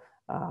Sagar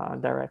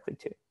directly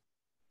too.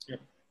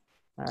 Yep.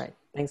 All right.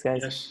 Thanks,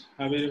 guys. Yes.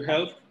 Happy to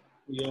help.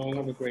 You all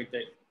have a great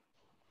day.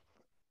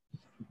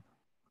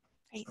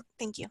 Great.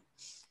 Thank you.